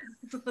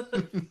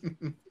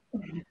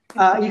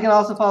 You can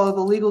also follow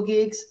the Legal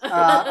Geeks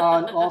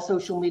on all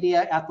social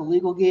media at the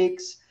Legal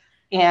Geeks,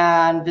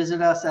 and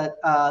visit us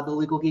at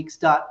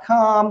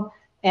thelegalgeeks.com.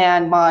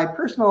 And my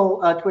personal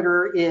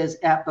Twitter is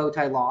at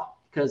Bowtie Law,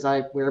 because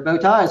I wear bow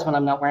ties when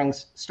I'm not wearing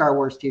Star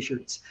Wars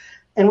t-shirts.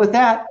 And with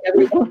that,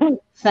 everyone,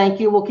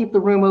 thank you. We'll keep the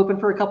room open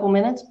for a couple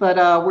minutes, but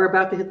we're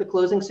about to hit the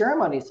closing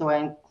ceremony. So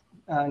I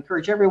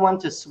encourage everyone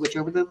to switch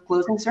over to the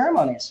closing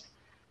ceremonies.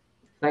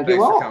 Thank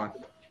you all. Thanks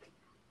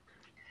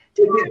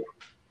for coming.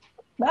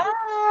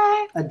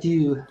 Bye.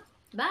 Adieu.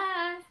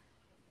 Bye.